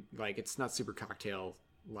 it's not super cocktail,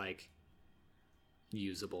 like,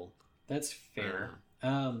 usable. That's fair.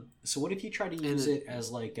 So what if you try to use it as,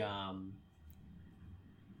 like,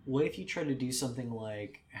 what if you try to do something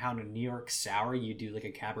like how in a New York sour you do, like,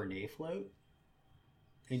 a Cabernet float?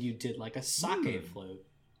 And you did, like, a sake float.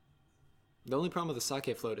 The only problem with the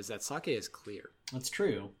sake float is that sake is clear. That's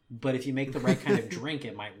true. But if you make the right kind of drink,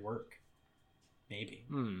 it might work. Maybe.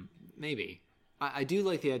 Maybe. I do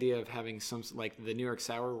like the idea of having some, like, the New York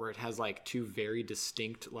sour where it has, like, two very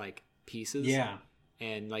distinct, like, pieces. Yeah.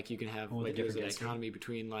 And, like, you can have, like, there's an economy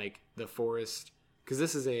between, like, the forest. Because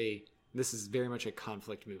this is very much a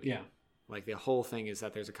conflict movie. Yeah. Like, the whole thing is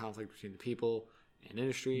that there's a conflict between the people and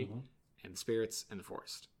industry and the spirits and the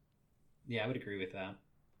forest. Yeah, I would agree with that.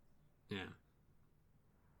 Yeah.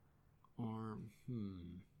 Or,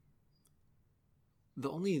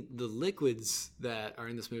 the liquids that are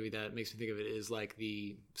in this movie that makes me think of it is like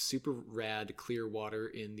the super rad clear water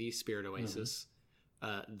in the Spirit Oasis,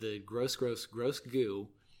 the gross goo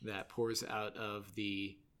that pours out of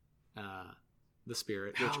the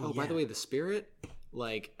Spirit. Which, by the way, the Spirit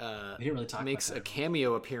like we didn't really talk makes about a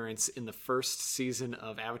cameo appearance in the first season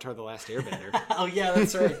of Avatar: The Last Airbender. Oh yeah,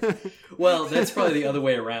 that's right. Well, that's probably the other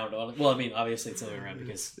way around. Well, I mean, obviously it's the other way around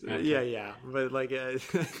because yeah, but like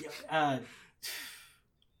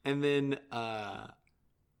and then the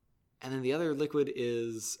other liquid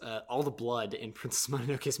is all the blood in Princess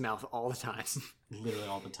Mononoke's mouth all the time. Literally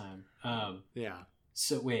all the time. Yeah.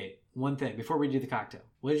 So wait, one thing before we do the cocktail.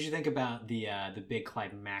 What did you think about the big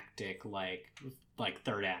climactic like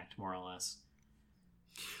third act, more or less?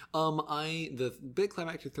 The big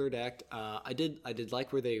climactic third act, I did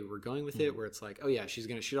like where they were going with it, where it's like, oh yeah, she's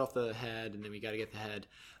gonna shoot off the head, and then we got to get the head.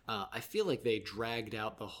 I feel like they dragged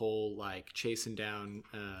out the whole like chasing down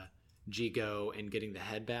Jigo and getting the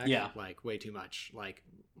head back, like way too much, like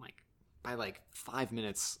by like 5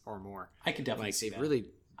 minutes or more. I could definitely see they've that. Really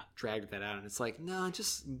dragged that out, and it's like, no,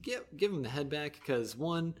 just give him the head back because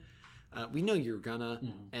one, we know you're gonna,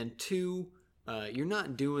 and two, you're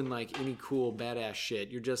not doing like any cool badass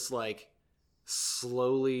shit. You're just like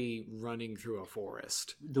slowly running through a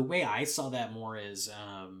forest. The way I saw that more is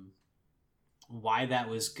why that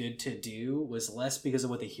was good to do was less because of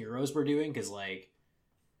what the heroes were doing, because like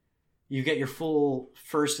you get your full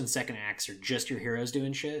first and second acts are just your heroes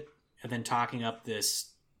doing shit and then talking up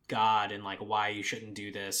this god and like why you shouldn't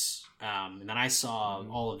do this, and then I saw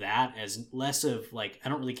all of that as less of like I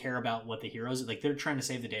don't really care about what the heroes like, they're trying to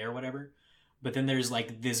save the day or whatever, but then there's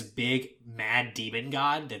like this big mad demon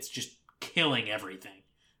god that's just killing everything.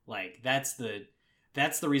 Like that's the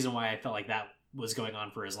reason why I felt like that was going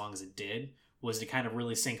on for as long as it did, was to kind of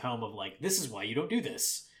really sink home of like, this is why you don't do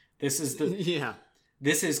this. This is the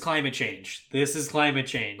this is climate change. This is climate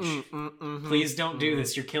change. Please don't do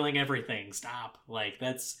this. You're killing everything. Stop. Like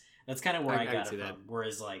that's kind of where I got it from.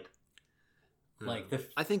 Whereas like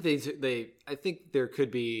I think I think there could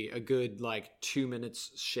be a good like 2 minutes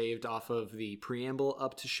shaved off of the preamble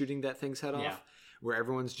up to shooting that thing's head off, where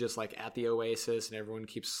everyone's just like at the oasis and everyone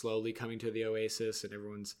keeps slowly coming to the oasis and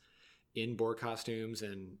everyone's in boar costumes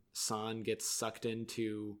and San gets sucked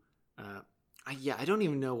into I don't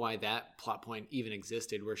even know why that plot point even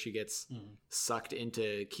existed, where she gets sucked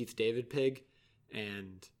into Keith David Pig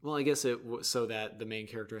And well, I guess so that the main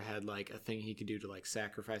character had like a thing he could do to like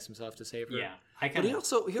sacrifice himself to save her. Yeah, but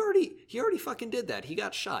he already fucking did that. He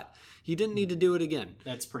got shot. He didn't need to do it again.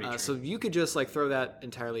 That's pretty true. So you could just like throw that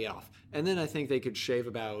entirely off, and then I think they could shave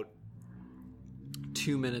about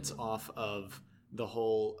 2 minutes off of the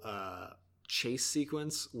whole chase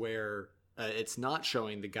sequence where it's not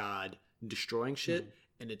showing the god destroying shit,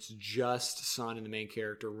 and it's just San and the main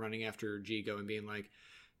character running after Jigo and being like,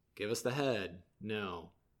 "Give us the head." No.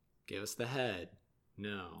 Give us the head.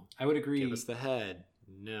 No. I would agree. Give us the head.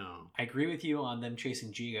 No. I agree with you on them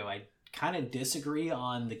chasing Jigo. I kind of disagree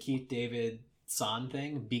on the Keith David San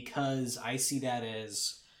thing because I see that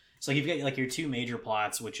as... So you've got like your two major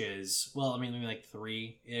plots, which is... Well, I mean, maybe like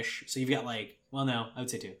 3-ish. So you've got like... Well, no, I would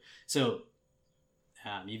say 2. So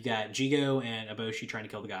you've got Jigo and Eboshi trying to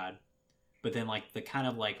kill the god. But then like the kind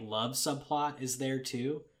of like love subplot is there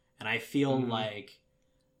too. And I feel like...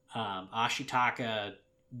 Ashitaka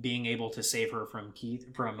being able to save her from Keith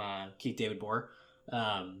David Bohr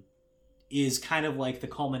is kind of like the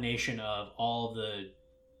culmination of all the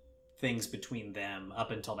things between them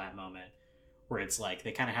up until that moment, where it's like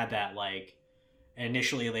they kind of had that like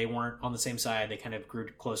initially they weren't on the same side, they kind of grew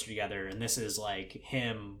closer together, and this is like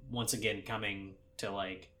him once again coming to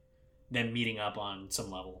like them meeting up on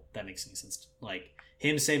some level. That makes any sense. Like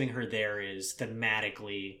him saving her there is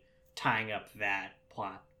thematically tying up that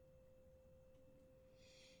plot.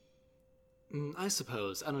 I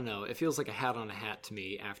suppose. I don't know. It feels like a hat on a hat to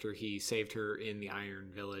me after he saved her in the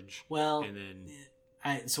Iron Village. Well, and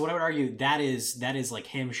then so what I would argue that is like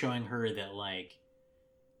him showing her that like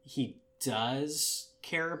he does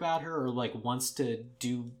care about her or like wants to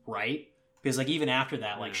do right, because like even after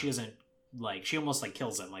that, like she doesn't like she almost like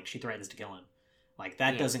kills him, like she threatens to kill him. Like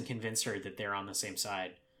that doesn't convince her that they're on the same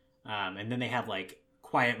side. And then they have like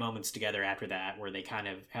quiet moments together after that where they kind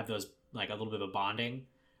of have those like a little bit of a bonding.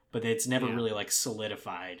 But it's never really like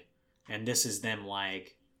solidified, and this is them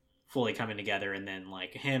like fully coming together, and then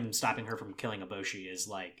like him stopping her from killing Eboshi is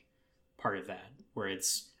like part of that, where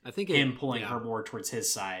it's him pulling her more towards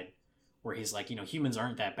his side, where he's like, humans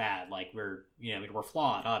aren't that bad, like we're we're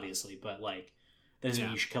flawed obviously, but like that doesn't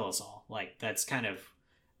mean you should kill us all. Like that's kind of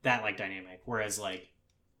that like dynamic, whereas like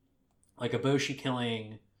Eboshi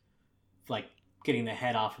killing, like getting the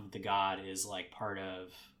head off of the god is like part of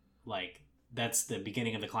like. That's the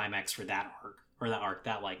beginning of the climax for that arc,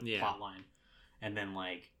 that like plot line. And then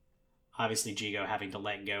like, obviously Jigo having to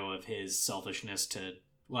let go of his selfishness to,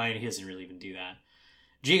 well, he doesn't really even do that.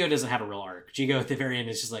 Jigo doesn't have a real arc. Jigo at the very end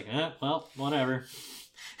is just like, well, whatever.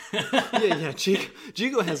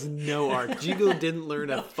 Jigo has no arc. Jigo didn't learn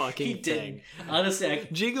a fucking thing. Honestly, I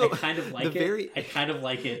kind of like it. I kind of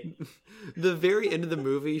like it. The very end of the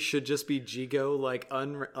movie should just be Jigo like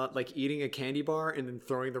eating a candy bar and then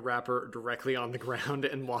throwing the wrapper directly on the ground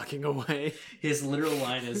and walking away. His literal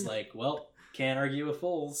line is like, "Well, can't argue with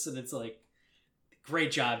fools," and it's like,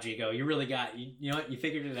 "Great job, Jigo. You really got you know what? You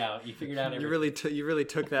figured it out. You figured out everything. You really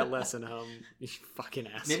took that lesson home. You fucking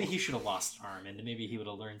asshole." Maybe he should have lost an arm, and maybe he would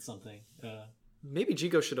have learned something. Maybe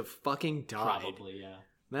Jigo should have fucking died. Probably, yeah.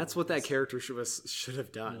 That's what that character should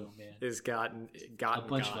have done. Oh, man. Is gotten a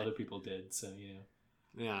bunch of other people did. So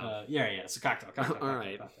Yeah. So cocktail. All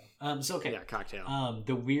right. Cocktail. So okay. Yeah, cocktail.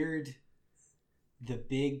 The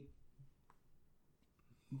big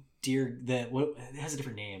deer it has a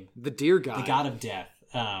different name. The deer god. The god of death.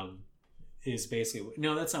 Is basically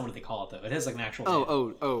that's not what they call it though. It has like an actual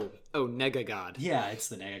name. Nega god. Yeah, it's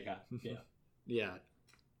the Nega god. Yeah. Yeah.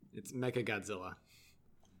 It's Mecha Godzilla.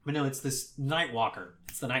 But no, it's this Nightwalker.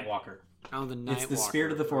 It's the Nightwalker. Oh, the Nightwalker. It's the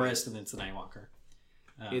spirit of the forest, and it's the Nightwalker.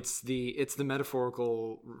 It's the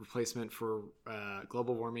metaphorical replacement for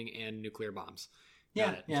global warming and nuclear bombs.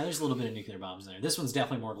 Yeah. There's a little bit of nuclear bombs in there. This one's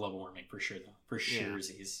definitely more global warming for sure, though. For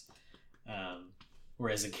surezies.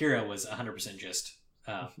 Whereas Akira was 100% just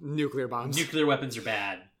nuclear bombs. Nuclear weapons are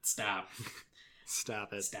bad. Stop.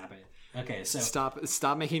 Stop it. Okay, so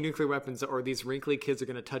stop making nuclear weapons, or these wrinkly kids are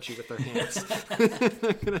going to touch you with their hands.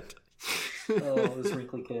 Those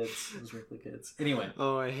wrinkly kids. Anyway.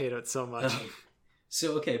 Oh, I hate it so much.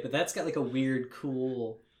 So okay, but that's got like a weird,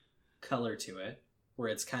 cool color to it, where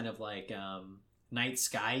it's kind of like night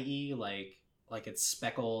sky-y, like it's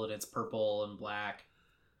speckled and it's purple and black.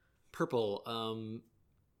 Purple.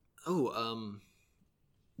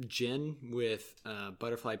 Gin with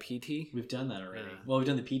butterfly PT. We've done that already. Well, we've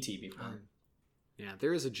done the PT before. Yeah,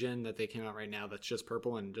 there is a gin that they came out right now that's just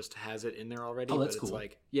purple and just has it in there already. Oh, that's cool.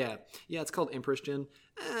 It's it's called Empress Gin.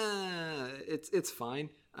 It's fine.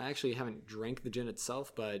 I actually haven't drank the gin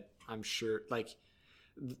itself, but I'm sure like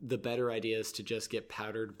the better idea is to just get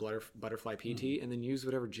powdered butterfly PT and then use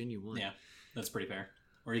whatever gin you want. Yeah. That's pretty fair.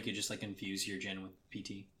 Or you could just like infuse your gin with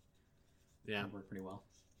PT. Yeah, that'd work pretty well.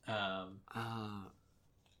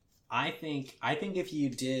 I think if you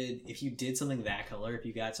did something that color, if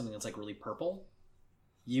you got something that's like really purple,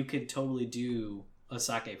 you could totally do a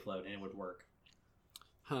sake float and it would work.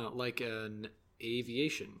 Huh? Like an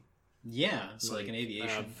aviation. Yeah, so like an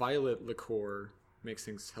aviation. Violet liqueur makes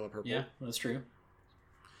things hella purple. Yeah, that's true.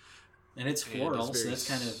 And it's floral, so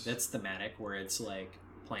that's thematic, where it's like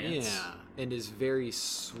plants. Yeah, and is very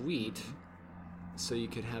sweet. Mm-hmm. So you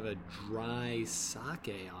could have a dry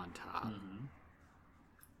sake on top. Mm-hmm.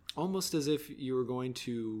 Almost as if you were going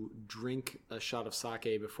to drink a shot of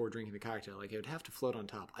sake before drinking the cocktail. Like, it would have to float on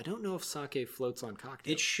top. I don't know if sake floats on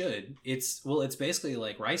cocktails. It should. It's basically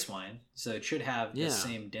like rice wine, so it should have the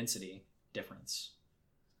same density difference.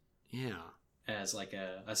 Yeah. As like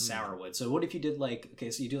a sour would. So what if you did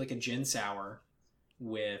so you do like a gin sour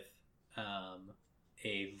with a...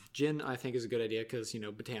 Gin, I think, is a good idea because,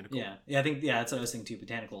 botanical. Yeah, I think, that's what I was thinking too.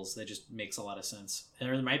 Botanicals, that just makes a lot of sense. And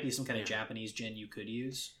there might be some kind of Japanese gin you could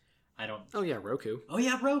use. I don't... Oh, yeah, Roku. Oh,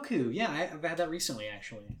 yeah, Roku. Yeah, I've had that recently,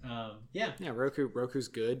 actually. Yeah. Yeah, Roku's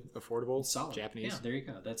good, affordable, solid. Japanese. Yeah, there you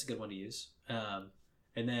go. That's a good one to use. And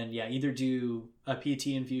then, either do a PT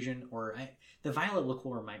infusion or... the violet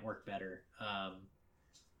liqueur might work better. I'm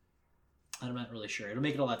not really sure. It'll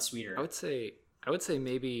make it a lot sweeter. I would say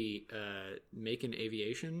maybe make an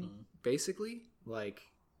aviation, basically. Like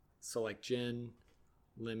gin,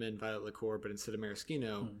 lemon, violet liqueur, but instead of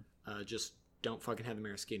maraschino, just don't fucking have the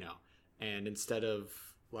maraschino. And instead of,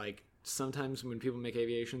 sometimes when people make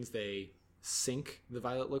aviations, they sink the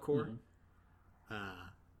violet liqueur.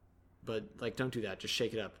 But, don't do that. Just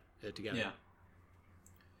shake it up together. Yeah.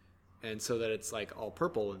 And so that it's, all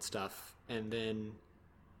purple and stuff. And then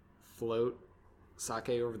float sake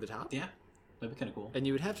over the top. Yeah. That'd be kind of cool. And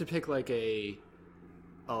you would have to pick, a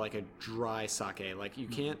dry sake. Like, you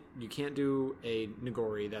can't do a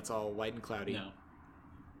nigori that's all white and cloudy. No.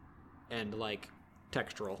 And,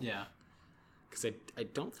 textural. Yeah. Because I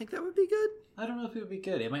don't think that would be good. I don't know if it would be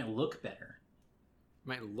good. It might look better.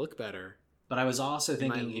 But I was also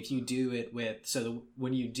thinking if you do it with...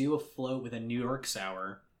 when you do a float with a New York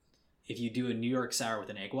sour, if you do a New York sour with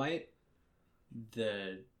an egg white,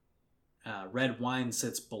 the red wine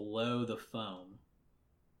sits below the foam.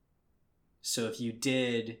 So if you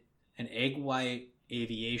did an egg white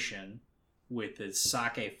aviation with a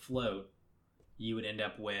sake float, you would end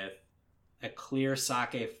up with a clear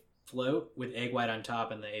sake float with egg white on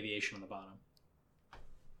top and the aviation on the bottom.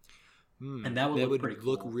 And that would pretty cool.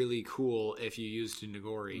 Look really cool if you used a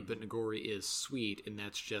nigori, but nigori is sweet, and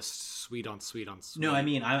that's just sweet on sweet on sweet. No, I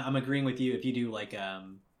mean, I'm agreeing with you. If you do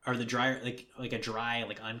or the dry, like a dry,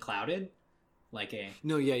 unclouded,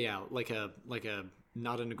 No, yeah, like a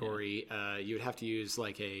not a nigori. Yeah. You would have to use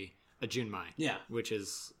a junmai. Yeah, which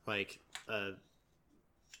is like one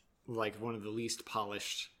of the least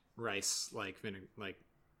polished rice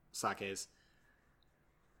sakes.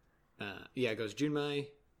 It goes junmai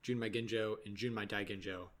ginjo, and junmai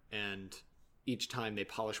daiginjo, and each time they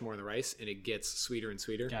polish more of the rice, and it gets sweeter and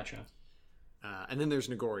sweeter. Gotcha. And then there's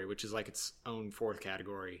nigori, which is its own fourth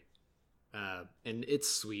category, and it's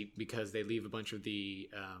sweet because they leave a bunch of the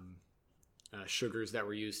sugars that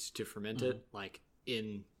were used to ferment it,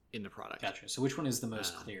 in the product. Gotcha. So which one is the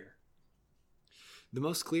most clear? The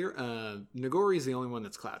most clear, nigori is the only one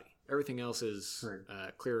that's cloudy. Everything else is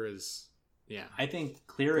clear as... Yeah, I think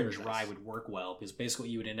clear and dry would work well, because basically what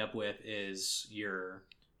you would end up with is your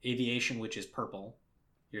aviation, which is purple,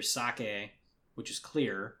 your sake, which is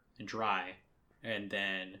clear and dry, and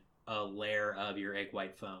then a layer of your egg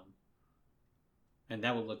white foam. And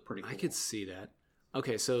that would look pretty cool. I could see that.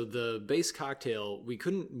 Okay, so the base cocktail, we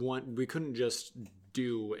couldn't just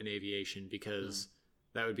do an aviation because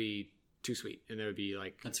that would be too sweet, and that would be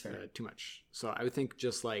that's fair. Too much. So I would think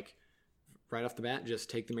just right off the bat, just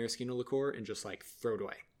take the maraschino liqueur and just throw it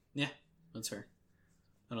away. Yeah, that's fair.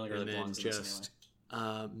 I don't think it really belongs in this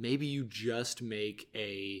anyway. Maybe you just make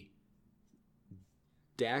a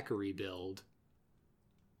daiquiri build,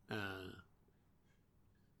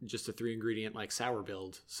 just a 3-ingredient sour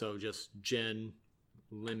build. So just gin,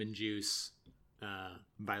 lemon juice,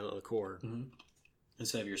 violet liqueur,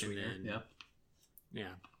 instead of your sweetener. Yeah,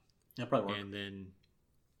 that probably work. And then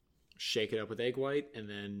shake it up with egg white, and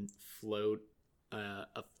then float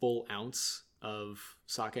a full ounce of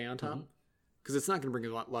sake on top, because it's not going to bring a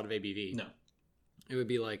lot of ABV. No, it would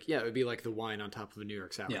be like the wine on top of a New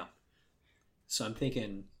York sour. Yeah. So I'm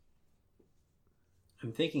thinking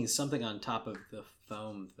something on top of the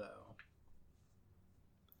foam though,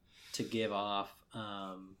 to give off.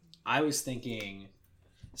 I was thinking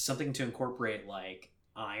something to incorporate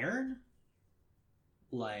iron,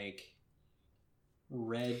 like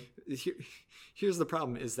red. Here's the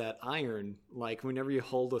problem: is that iron, like whenever you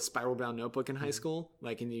hold a spiral bound notebook in high school,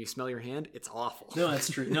 like and you smell your hand, it's awful. No, that's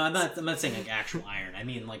true. No, I'm not saying like actual iron. I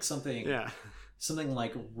mean like something. Yeah. Something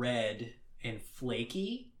like red and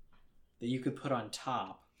flaky that you could put on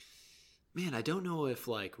top. Man, I don't know if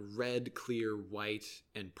like red, clear, white,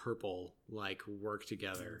 and purple like work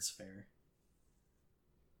together. That's fair.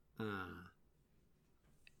 And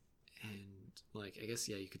like I guess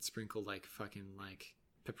you could sprinkle like fucking like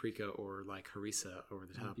paprika or like harissa over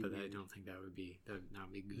the top, but I don't think that would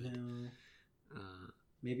not be good. No.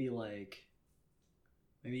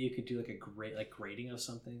 Maybe you could do like a grating of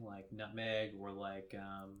something like nutmeg or like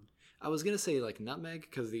I was gonna say like nutmeg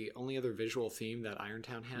because the only other visual theme that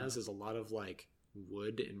Irontown has is a lot of like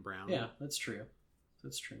wood and brown. Yeah, that's true.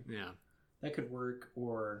 Yeah, that could work.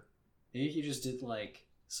 Or maybe you just did like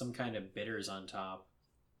some kind of bitters on top,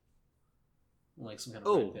 like some kind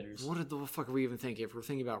of red bitters. What the fuck are we even thinking? If we're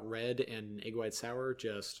thinking about red and egg white sour,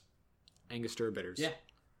 just Angostura bitters. Yeah.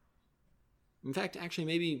 In fact, actually,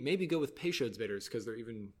 maybe go with Peychaud's bitters because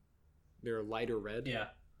they're a lighter red. Yeah,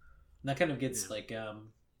 and that kind of gets like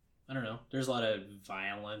I don't know. There's a lot of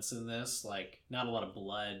violence in this, like not a lot of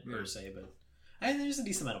blood per se, but there's a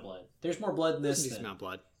decent amount of blood. There's more blood in this than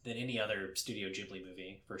any other Studio Gibley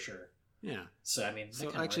movie for sure. Yeah. So I mean,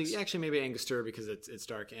 so actually, maybe Angostura because it's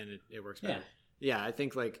dark and it works better. Yeah, I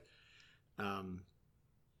think like,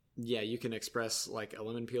 you can express like a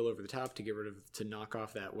lemon peel over the top to knock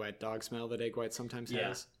off that wet dog smell that egg white sometimes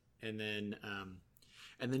has, and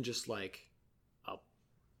then just like a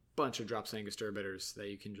bunch of drops of Angostura bitters that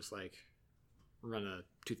you can just like run a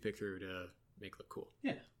toothpick through to make look cool.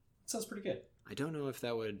 Yeah, sounds pretty good. I don't know if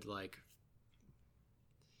that would like.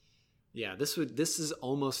 Yeah, this is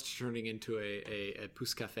almost turning into a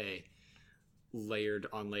pousse café, layered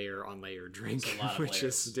on layer drink, which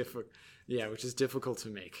is difficult. Yeah, which is difficult to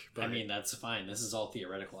make. But I mean, that's fine. This is all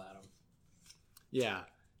theoretical, Adam. Yeah,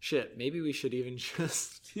 shit. Maybe we should even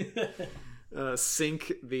just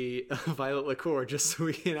sink the violet liqueur just so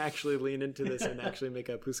we can actually lean into this and actually make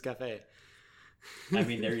a pousse café. I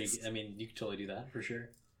mean, you could totally do that for sure.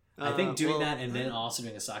 I think doing that and then also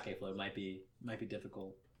doing a sake float might be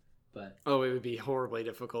difficult. But it would be horribly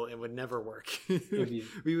difficult. It would never work. we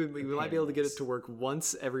might be able to get it to work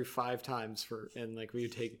once every 5 times and like we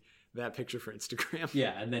would take that picture for Instagram.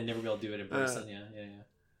 Yeah, and then never be able to do it in person.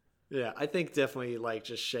 Yeah. I think definitely like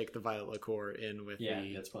just shake the violet liqueur in with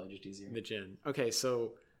that's probably just easier. The gin. Okay,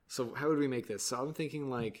 so how would we make this? So I'm thinking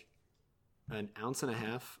like an ounce and a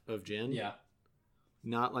half of gin. Yeah.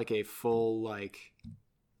 Not like a full like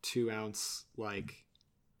 2 ounce like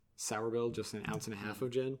sour build, just an ounce and a half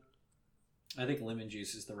of gin. I think lemon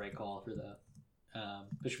juice is the right call for that.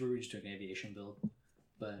 But we were just doing aviation build,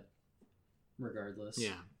 but regardless.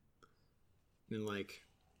 Yeah. And like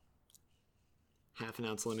half an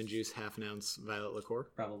ounce lemon juice, half an ounce violet liqueur.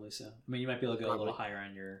 Probably so. I mean, you might be able to go a little higher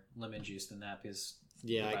on your lemon juice than that because.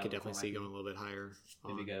 Yeah, I could definitely see going a little bit higher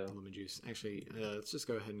on lemon juice. Actually, let's just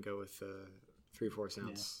go ahead and go with 3/4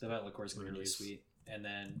 ounce. Yeah, the violet liqueur is going to be really sweet, and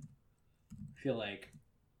then I feel like,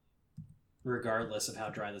 regardless of how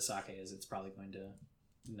dry the sake is, it's probably going to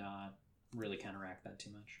not really counteract that too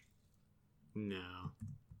much. No.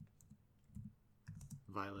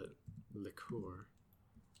 Violet liqueur.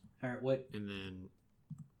 All right, what? And then.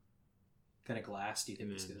 Kind of glass do you think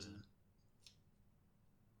this goes in?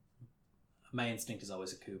 My instinct is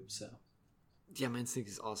always a coupe, so. Yeah, my instinct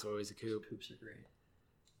is also always a coupe. Coupes are great.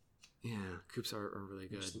 Yeah, coupes are really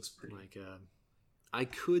good. It just looks pretty. Like, I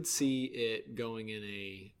could see it going in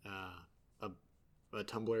a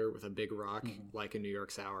tumbler with a big rock, like a New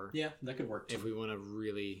York sour. Yeah, that could work too. If we want to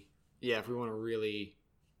really,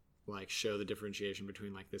 like show the differentiation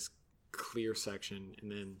between like this clear section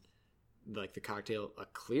and then like the cocktail, a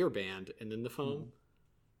clear band, and then the foam.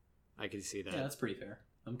 I could see that. Yeah, that's pretty fair.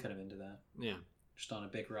 I'm kind of into that. Yeah. Just on a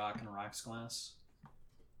big rock and a rocks glass.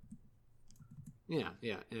 Yeah.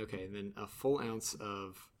 Okay, and then a full ounce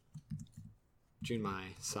of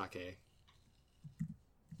Junmai sake.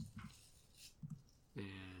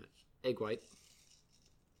 And egg white.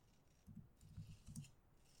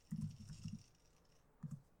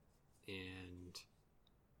 And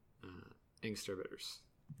Angostura bitters.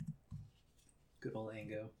 Good old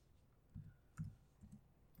Ango.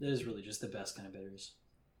 That is really just the best kind of bitters.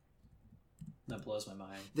 That blows my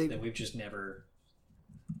mind. That we've just never...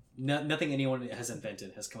 nothing anyone has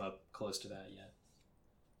invented has come up close to that yet.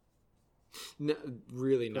 No,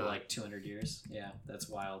 really not. For like 200 years. Yeah, that's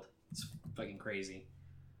wild. It's fucking crazy.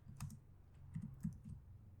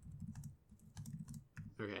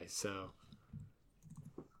 Okay, so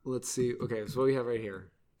Let's see. Okay, so what we have right here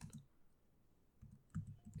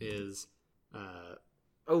is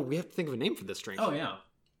we have to think of a name for this drink. Oh yeah.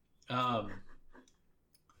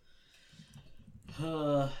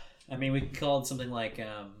 I mean, we could call it something like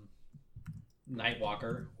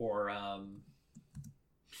Nightwalker or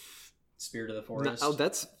Spirit of the Forest.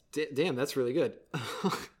 Damn, that's really good.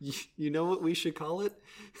 You know what we should call it?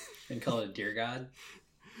 And call it a Deer God.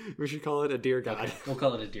 We should call it a Deer God. Okay, we'll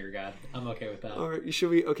call it a Deer God. I'm okay with that. All right, should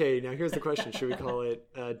we? Okay, now here's the question: should we call it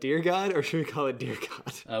Deer God or should we call it Deer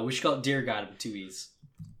God? We should call it Deer God with 2 E's,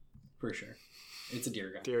 for sure. It's a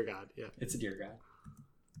Deer God. Deer God, yeah. It's a Deer God.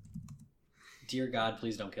 Dear God,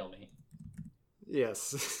 please don't kill me.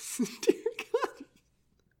 Yes. Dear God.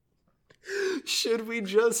 Should we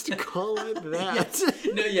just call it that?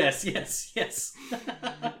 Yes.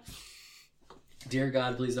 Dear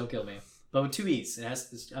God, please don't kill me. But with 2 E's.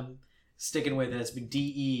 I'm sticking with it. It has to be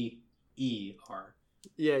D-E-E-R.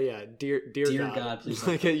 Yeah. Dear God, please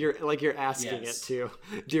don't kill me. You're asking it too.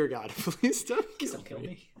 Dear God, please don't kill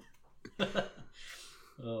me.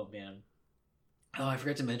 Oh, man. Oh, I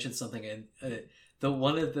forgot to mention something. And so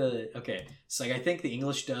I think the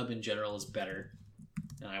English dub in general is better,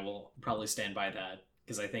 and I will probably stand by that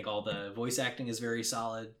because I think all the voice acting is very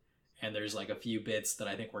solid, and there's like a few bits that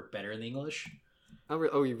I think work better in the English.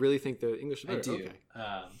 Oh, you really think the English is better? I do. Okay.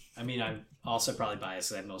 I mean, I'm also probably biased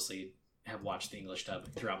because I mostly have watched the English dub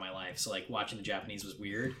throughout my life, so like watching the Japanese was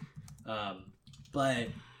weird. But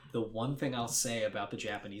the one thing I'll say about the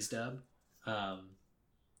Japanese dub.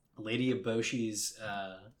 Lady Eboshi's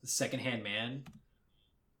secondhand man.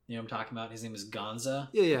 You know what I'm talking about? His name is Gonza.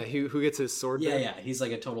 Yeah. Who gets his sword? Yeah. He's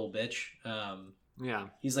like a total bitch. Yeah.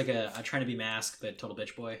 He's like a trying to be masked but total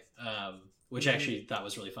bitch boy. Which I actually thought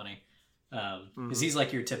was really funny. Because he's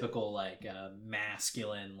like your typical like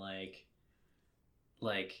masculine like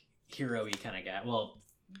hero-y kind of guy. Well,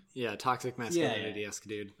 yeah, toxic masculinity-esque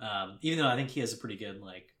dude. Even though I think he has a pretty good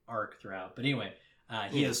like arc throughout. But anyway.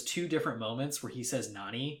 He has 2 different moments where he says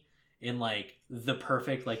 "nani" in like the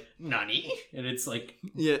perfect like "nani," and it's like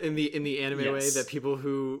in the anime way that people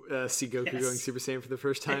who see Goku going Super Saiyan for the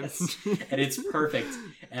first time, and it's perfect.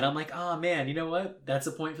 And I'm like, oh man, you know what? That's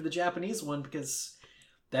a point for the Japanese one because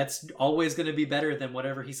that's always going to be better than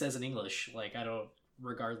whatever he says in English. Like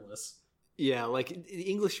regardless. Yeah, like in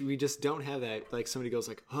English, we just don't have that. Like somebody goes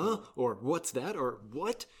like, "Huh?" or "What's that?" or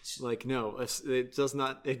 "What?" Like no, it does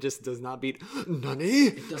not. It just does not beat "Nani."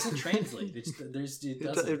 It doesn't translate.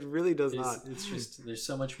 It really does not. It's just there's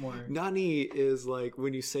so much more. "Nani" is like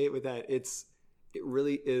when you say it with that. It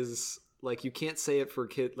really is like you can't say it for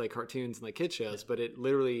cartoons and like kid shows, but it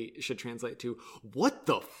literally should translate to "What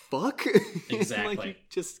the fuck?" Exactly. Like you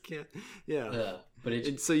just can't. Yeah.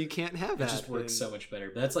 But so you can't have that. It just works so much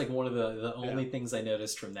better. But that's like one of the only things I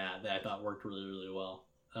noticed from that I thought worked really, really well.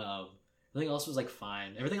 Everything else was like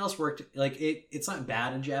fine. Everything else worked like it's not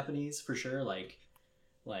bad in Japanese for sure. Like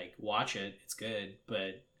watch it, it's good.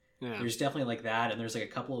 But there's definitely like that, and there's like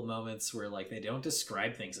a couple of moments where like they don't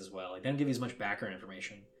describe things as well. Like they don't give you as much background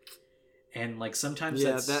information. And like sometimes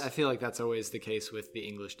I feel like that's always the case with the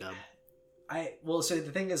English dub. So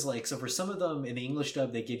the thing is like, so for some of them in the English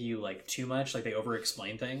dub, they give you like too much, like they over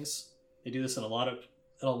explain things. They do this in a lot of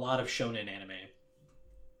shonen anime,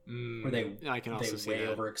 where they way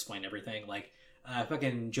over explain everything. Like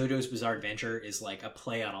fucking JoJo's Bizarre Adventure is like a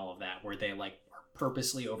play on all of that, where they like are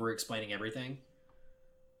purposely over explaining everything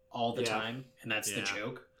all the time, and that's the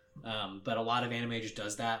joke. But a lot of anime just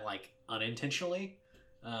does that like unintentionally.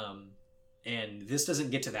 And this doesn't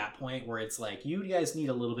get to that point where it's like, you guys need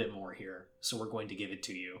a little bit more here, so we're going to give it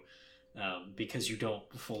to you, because you don't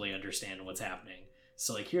fully understand what's happening.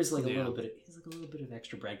 So like, here's like a little bit of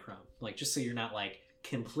extra breadcrumb, like just so you're not like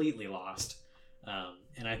completely lost.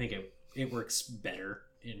 And I think it works better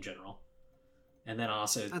in general. And then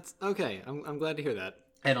also that's okay. I'm glad to hear that.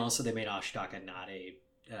 And also they made Ashitaka not a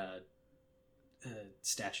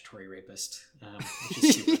statutory rapist, which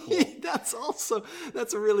is super cool.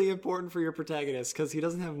 that's really important for your protagonist because he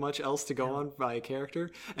doesn't have much else to go on by a character,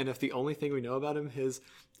 and if the only thing we know about him is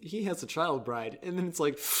he has a child bride, and then it's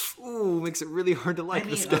like, ooh, makes it really hard to like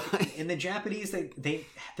this guy. In the Japanese, they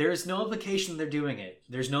there's no implication they're doing it.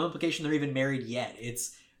 There's no implication they're even married yet.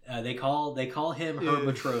 It's they call him her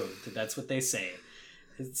betrothed. That's what they say.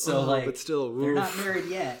 So but still, they're not married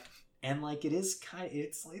yet. And like it is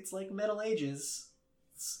it's like Middle Ages.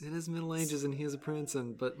 It is Middle Ages, and he is a prince,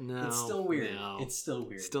 but no, it's still weird. No. It's still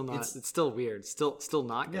weird. Still not. It's still weird. Still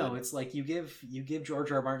not good. No, it's like you give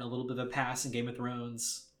George R. R. Martin a little bit of a pass in Game of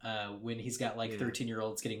Thrones when he's got like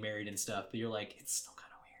 13-year-olds getting married and stuff, but you're like, it's still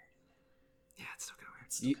kind of Yeah, it's still kind of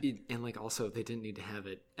weird. And like also they didn't need to have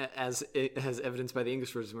it as evidenced by the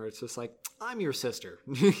English version where it's just like, I'm your sister.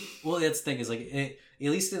 Well, that's the thing is like at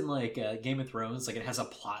least in like Game of Thrones, like it has a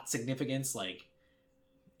plot significance. Like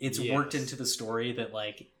it's worked into the story that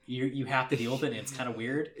like you have to deal with it. And it's kind of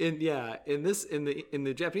weird. And in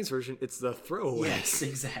the Japanese version, it's the throwaway. Yes,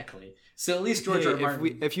 exactly. So at least George R. R.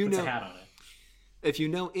 Martin puts a hat on it. If you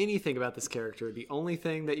know anything about this character, the only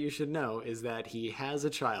thing that you should know is that he has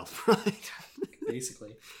a child bride.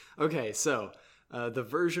 Basically. Okay, so the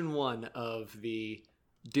version 1 of the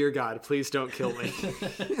Dear God, Please Don't Kill Me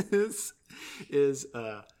is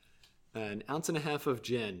 1.5 ounces of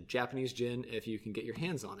gin, Japanese gin, if you can get your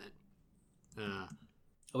hands on it. I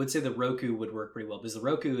would say the Roku would work pretty well because the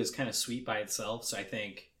Roku is kind of sweet by itself. So I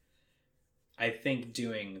think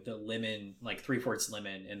doing the lemon, like 3/4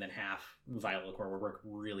 lemon and then half violet liqueur would work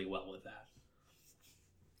really well with that.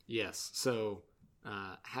 Yes. So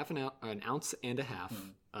 1.5 ounces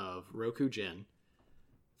of Roku gin,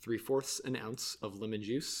 3/4 ounce of lemon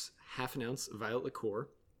juice, 1/2 ounce violet liqueur.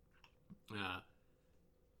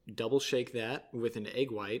 Double shake that with an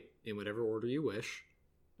egg white in whatever order you wish.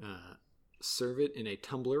 Serve it in a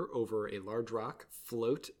tumbler over a large rock.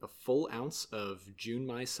 Float a full ounce of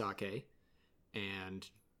Junmai sake and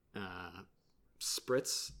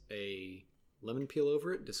spritz a lemon peel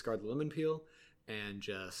over it. Discard the lemon peel and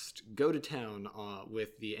just go to town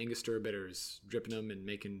with the Angostura bitters, dripping them and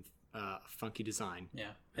making funky design.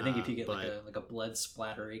 Yeah, I think if you get like a blood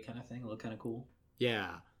splattery kind of thing, it'll look kind of cool.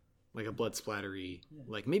 Yeah, like a blood splattery. Yeah.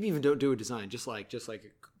 Like maybe even don't do a design, just like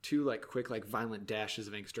 2 like quick like violent dashes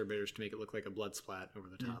of Angostura bitters to make it look like a blood splat over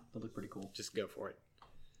the top. Yeah, that'll look pretty cool. Just go for it.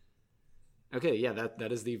 Okay, yeah,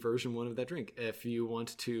 that is the version 1 of that drink. If you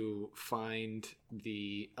want to find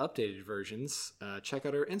the updated versions, check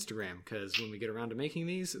out our Instagram, because when we get around to making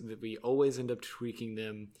these, we always end up tweaking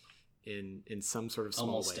them in some sort of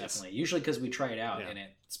small ways. Definitely. Usually because we try it out and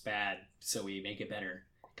it's bad, so we make it better.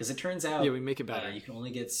 Because it turns out we make it better. You can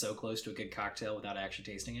only get so close to a good cocktail without actually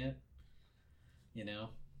tasting it. You know?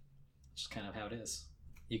 It's just kind of how it is.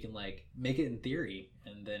 You can like make it in theory,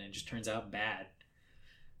 and then it just turns out bad.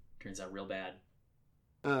 Turns out real bad.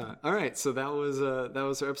 All right, so that was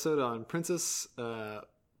our episode on Princess Mononoke.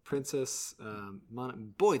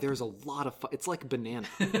 Boy, there's a lot of it's like banana.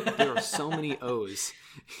 There are so many O's.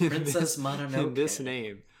 Princess Mononoke. In this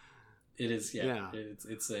name. It is. Yeah.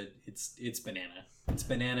 It's banana. It's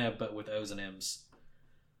banana, but with O's and M's.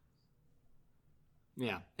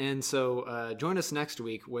 Yeah, and so join us next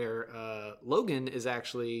week where Logan is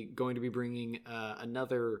actually going to be bringing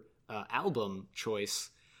another album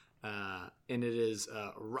choice. And it is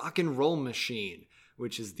Rock and Roll Machine,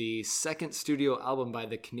 which is the second studio album by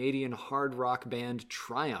the Canadian hard rock band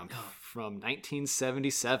Triumph from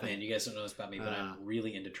 1977. Man, you guys don't know this about me, but I'm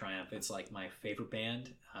really into Triumph. It's like my favorite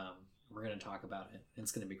band. We're going to talk about it.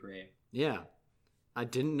 It's going to be great. Yeah. I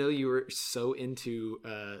didn't know you were so into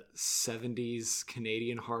 70s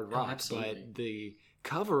Canadian hard rock, but the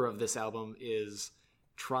cover of this album is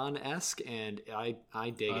Tron-esque, and I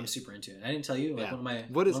dig it. I'm super into it. I didn't tell you, like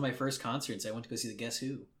one of my first concerts, I went to go see the Guess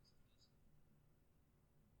Who.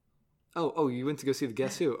 Oh, you went to go see the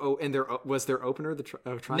Guess Who. Oh, and was their opener the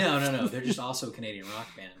Triumph? No. They're just also a Canadian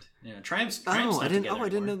rock band. You know, Triumph's I didn't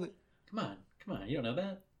know that. Come on, you don't know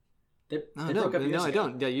that? I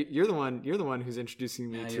don't. Yeah, you're the one who's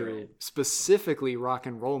introducing me to specifically Rock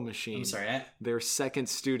and Roll Machine. I'm sorry. Their second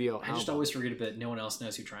studio album. I just always forget that no one else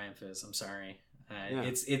knows who Triumph is. I'm sorry.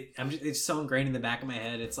 It's so ingrained in the back of my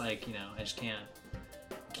head. It's like, you know, I just can't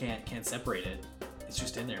separate it. It's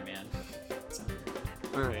just in there, man. So.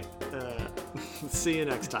 All right. See you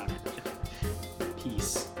next time.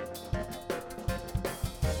 Peace.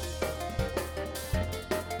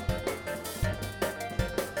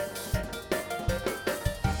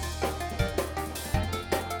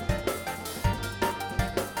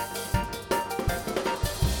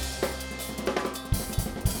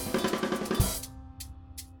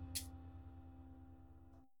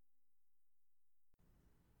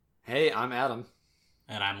 Hey, I'm Adam.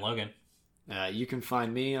 And I'm Logan. You can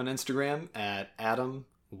find me on Instagram at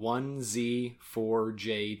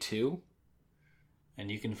Adam1Z4J2. And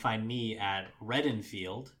you can find me at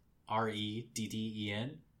Reddenfield,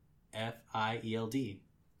 REDDENFIELD.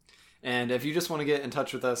 And if you just want to get in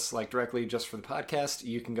touch with us like directly just for the podcast,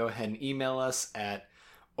 you can go ahead and email us at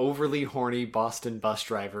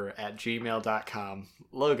overlyhornybostonbusdriver@gmail.com.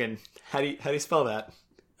 Logan, how do you spell that?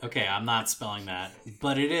 Okay, I'm not spelling that,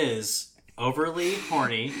 but it is overly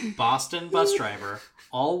horny Boston bus driver,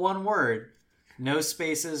 all one word, no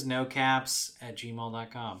spaces, no caps,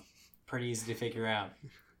 @gmail.com. Pretty easy to figure out.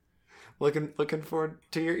 Looking forward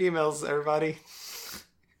to your emails, everybody.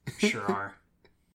 Sure are.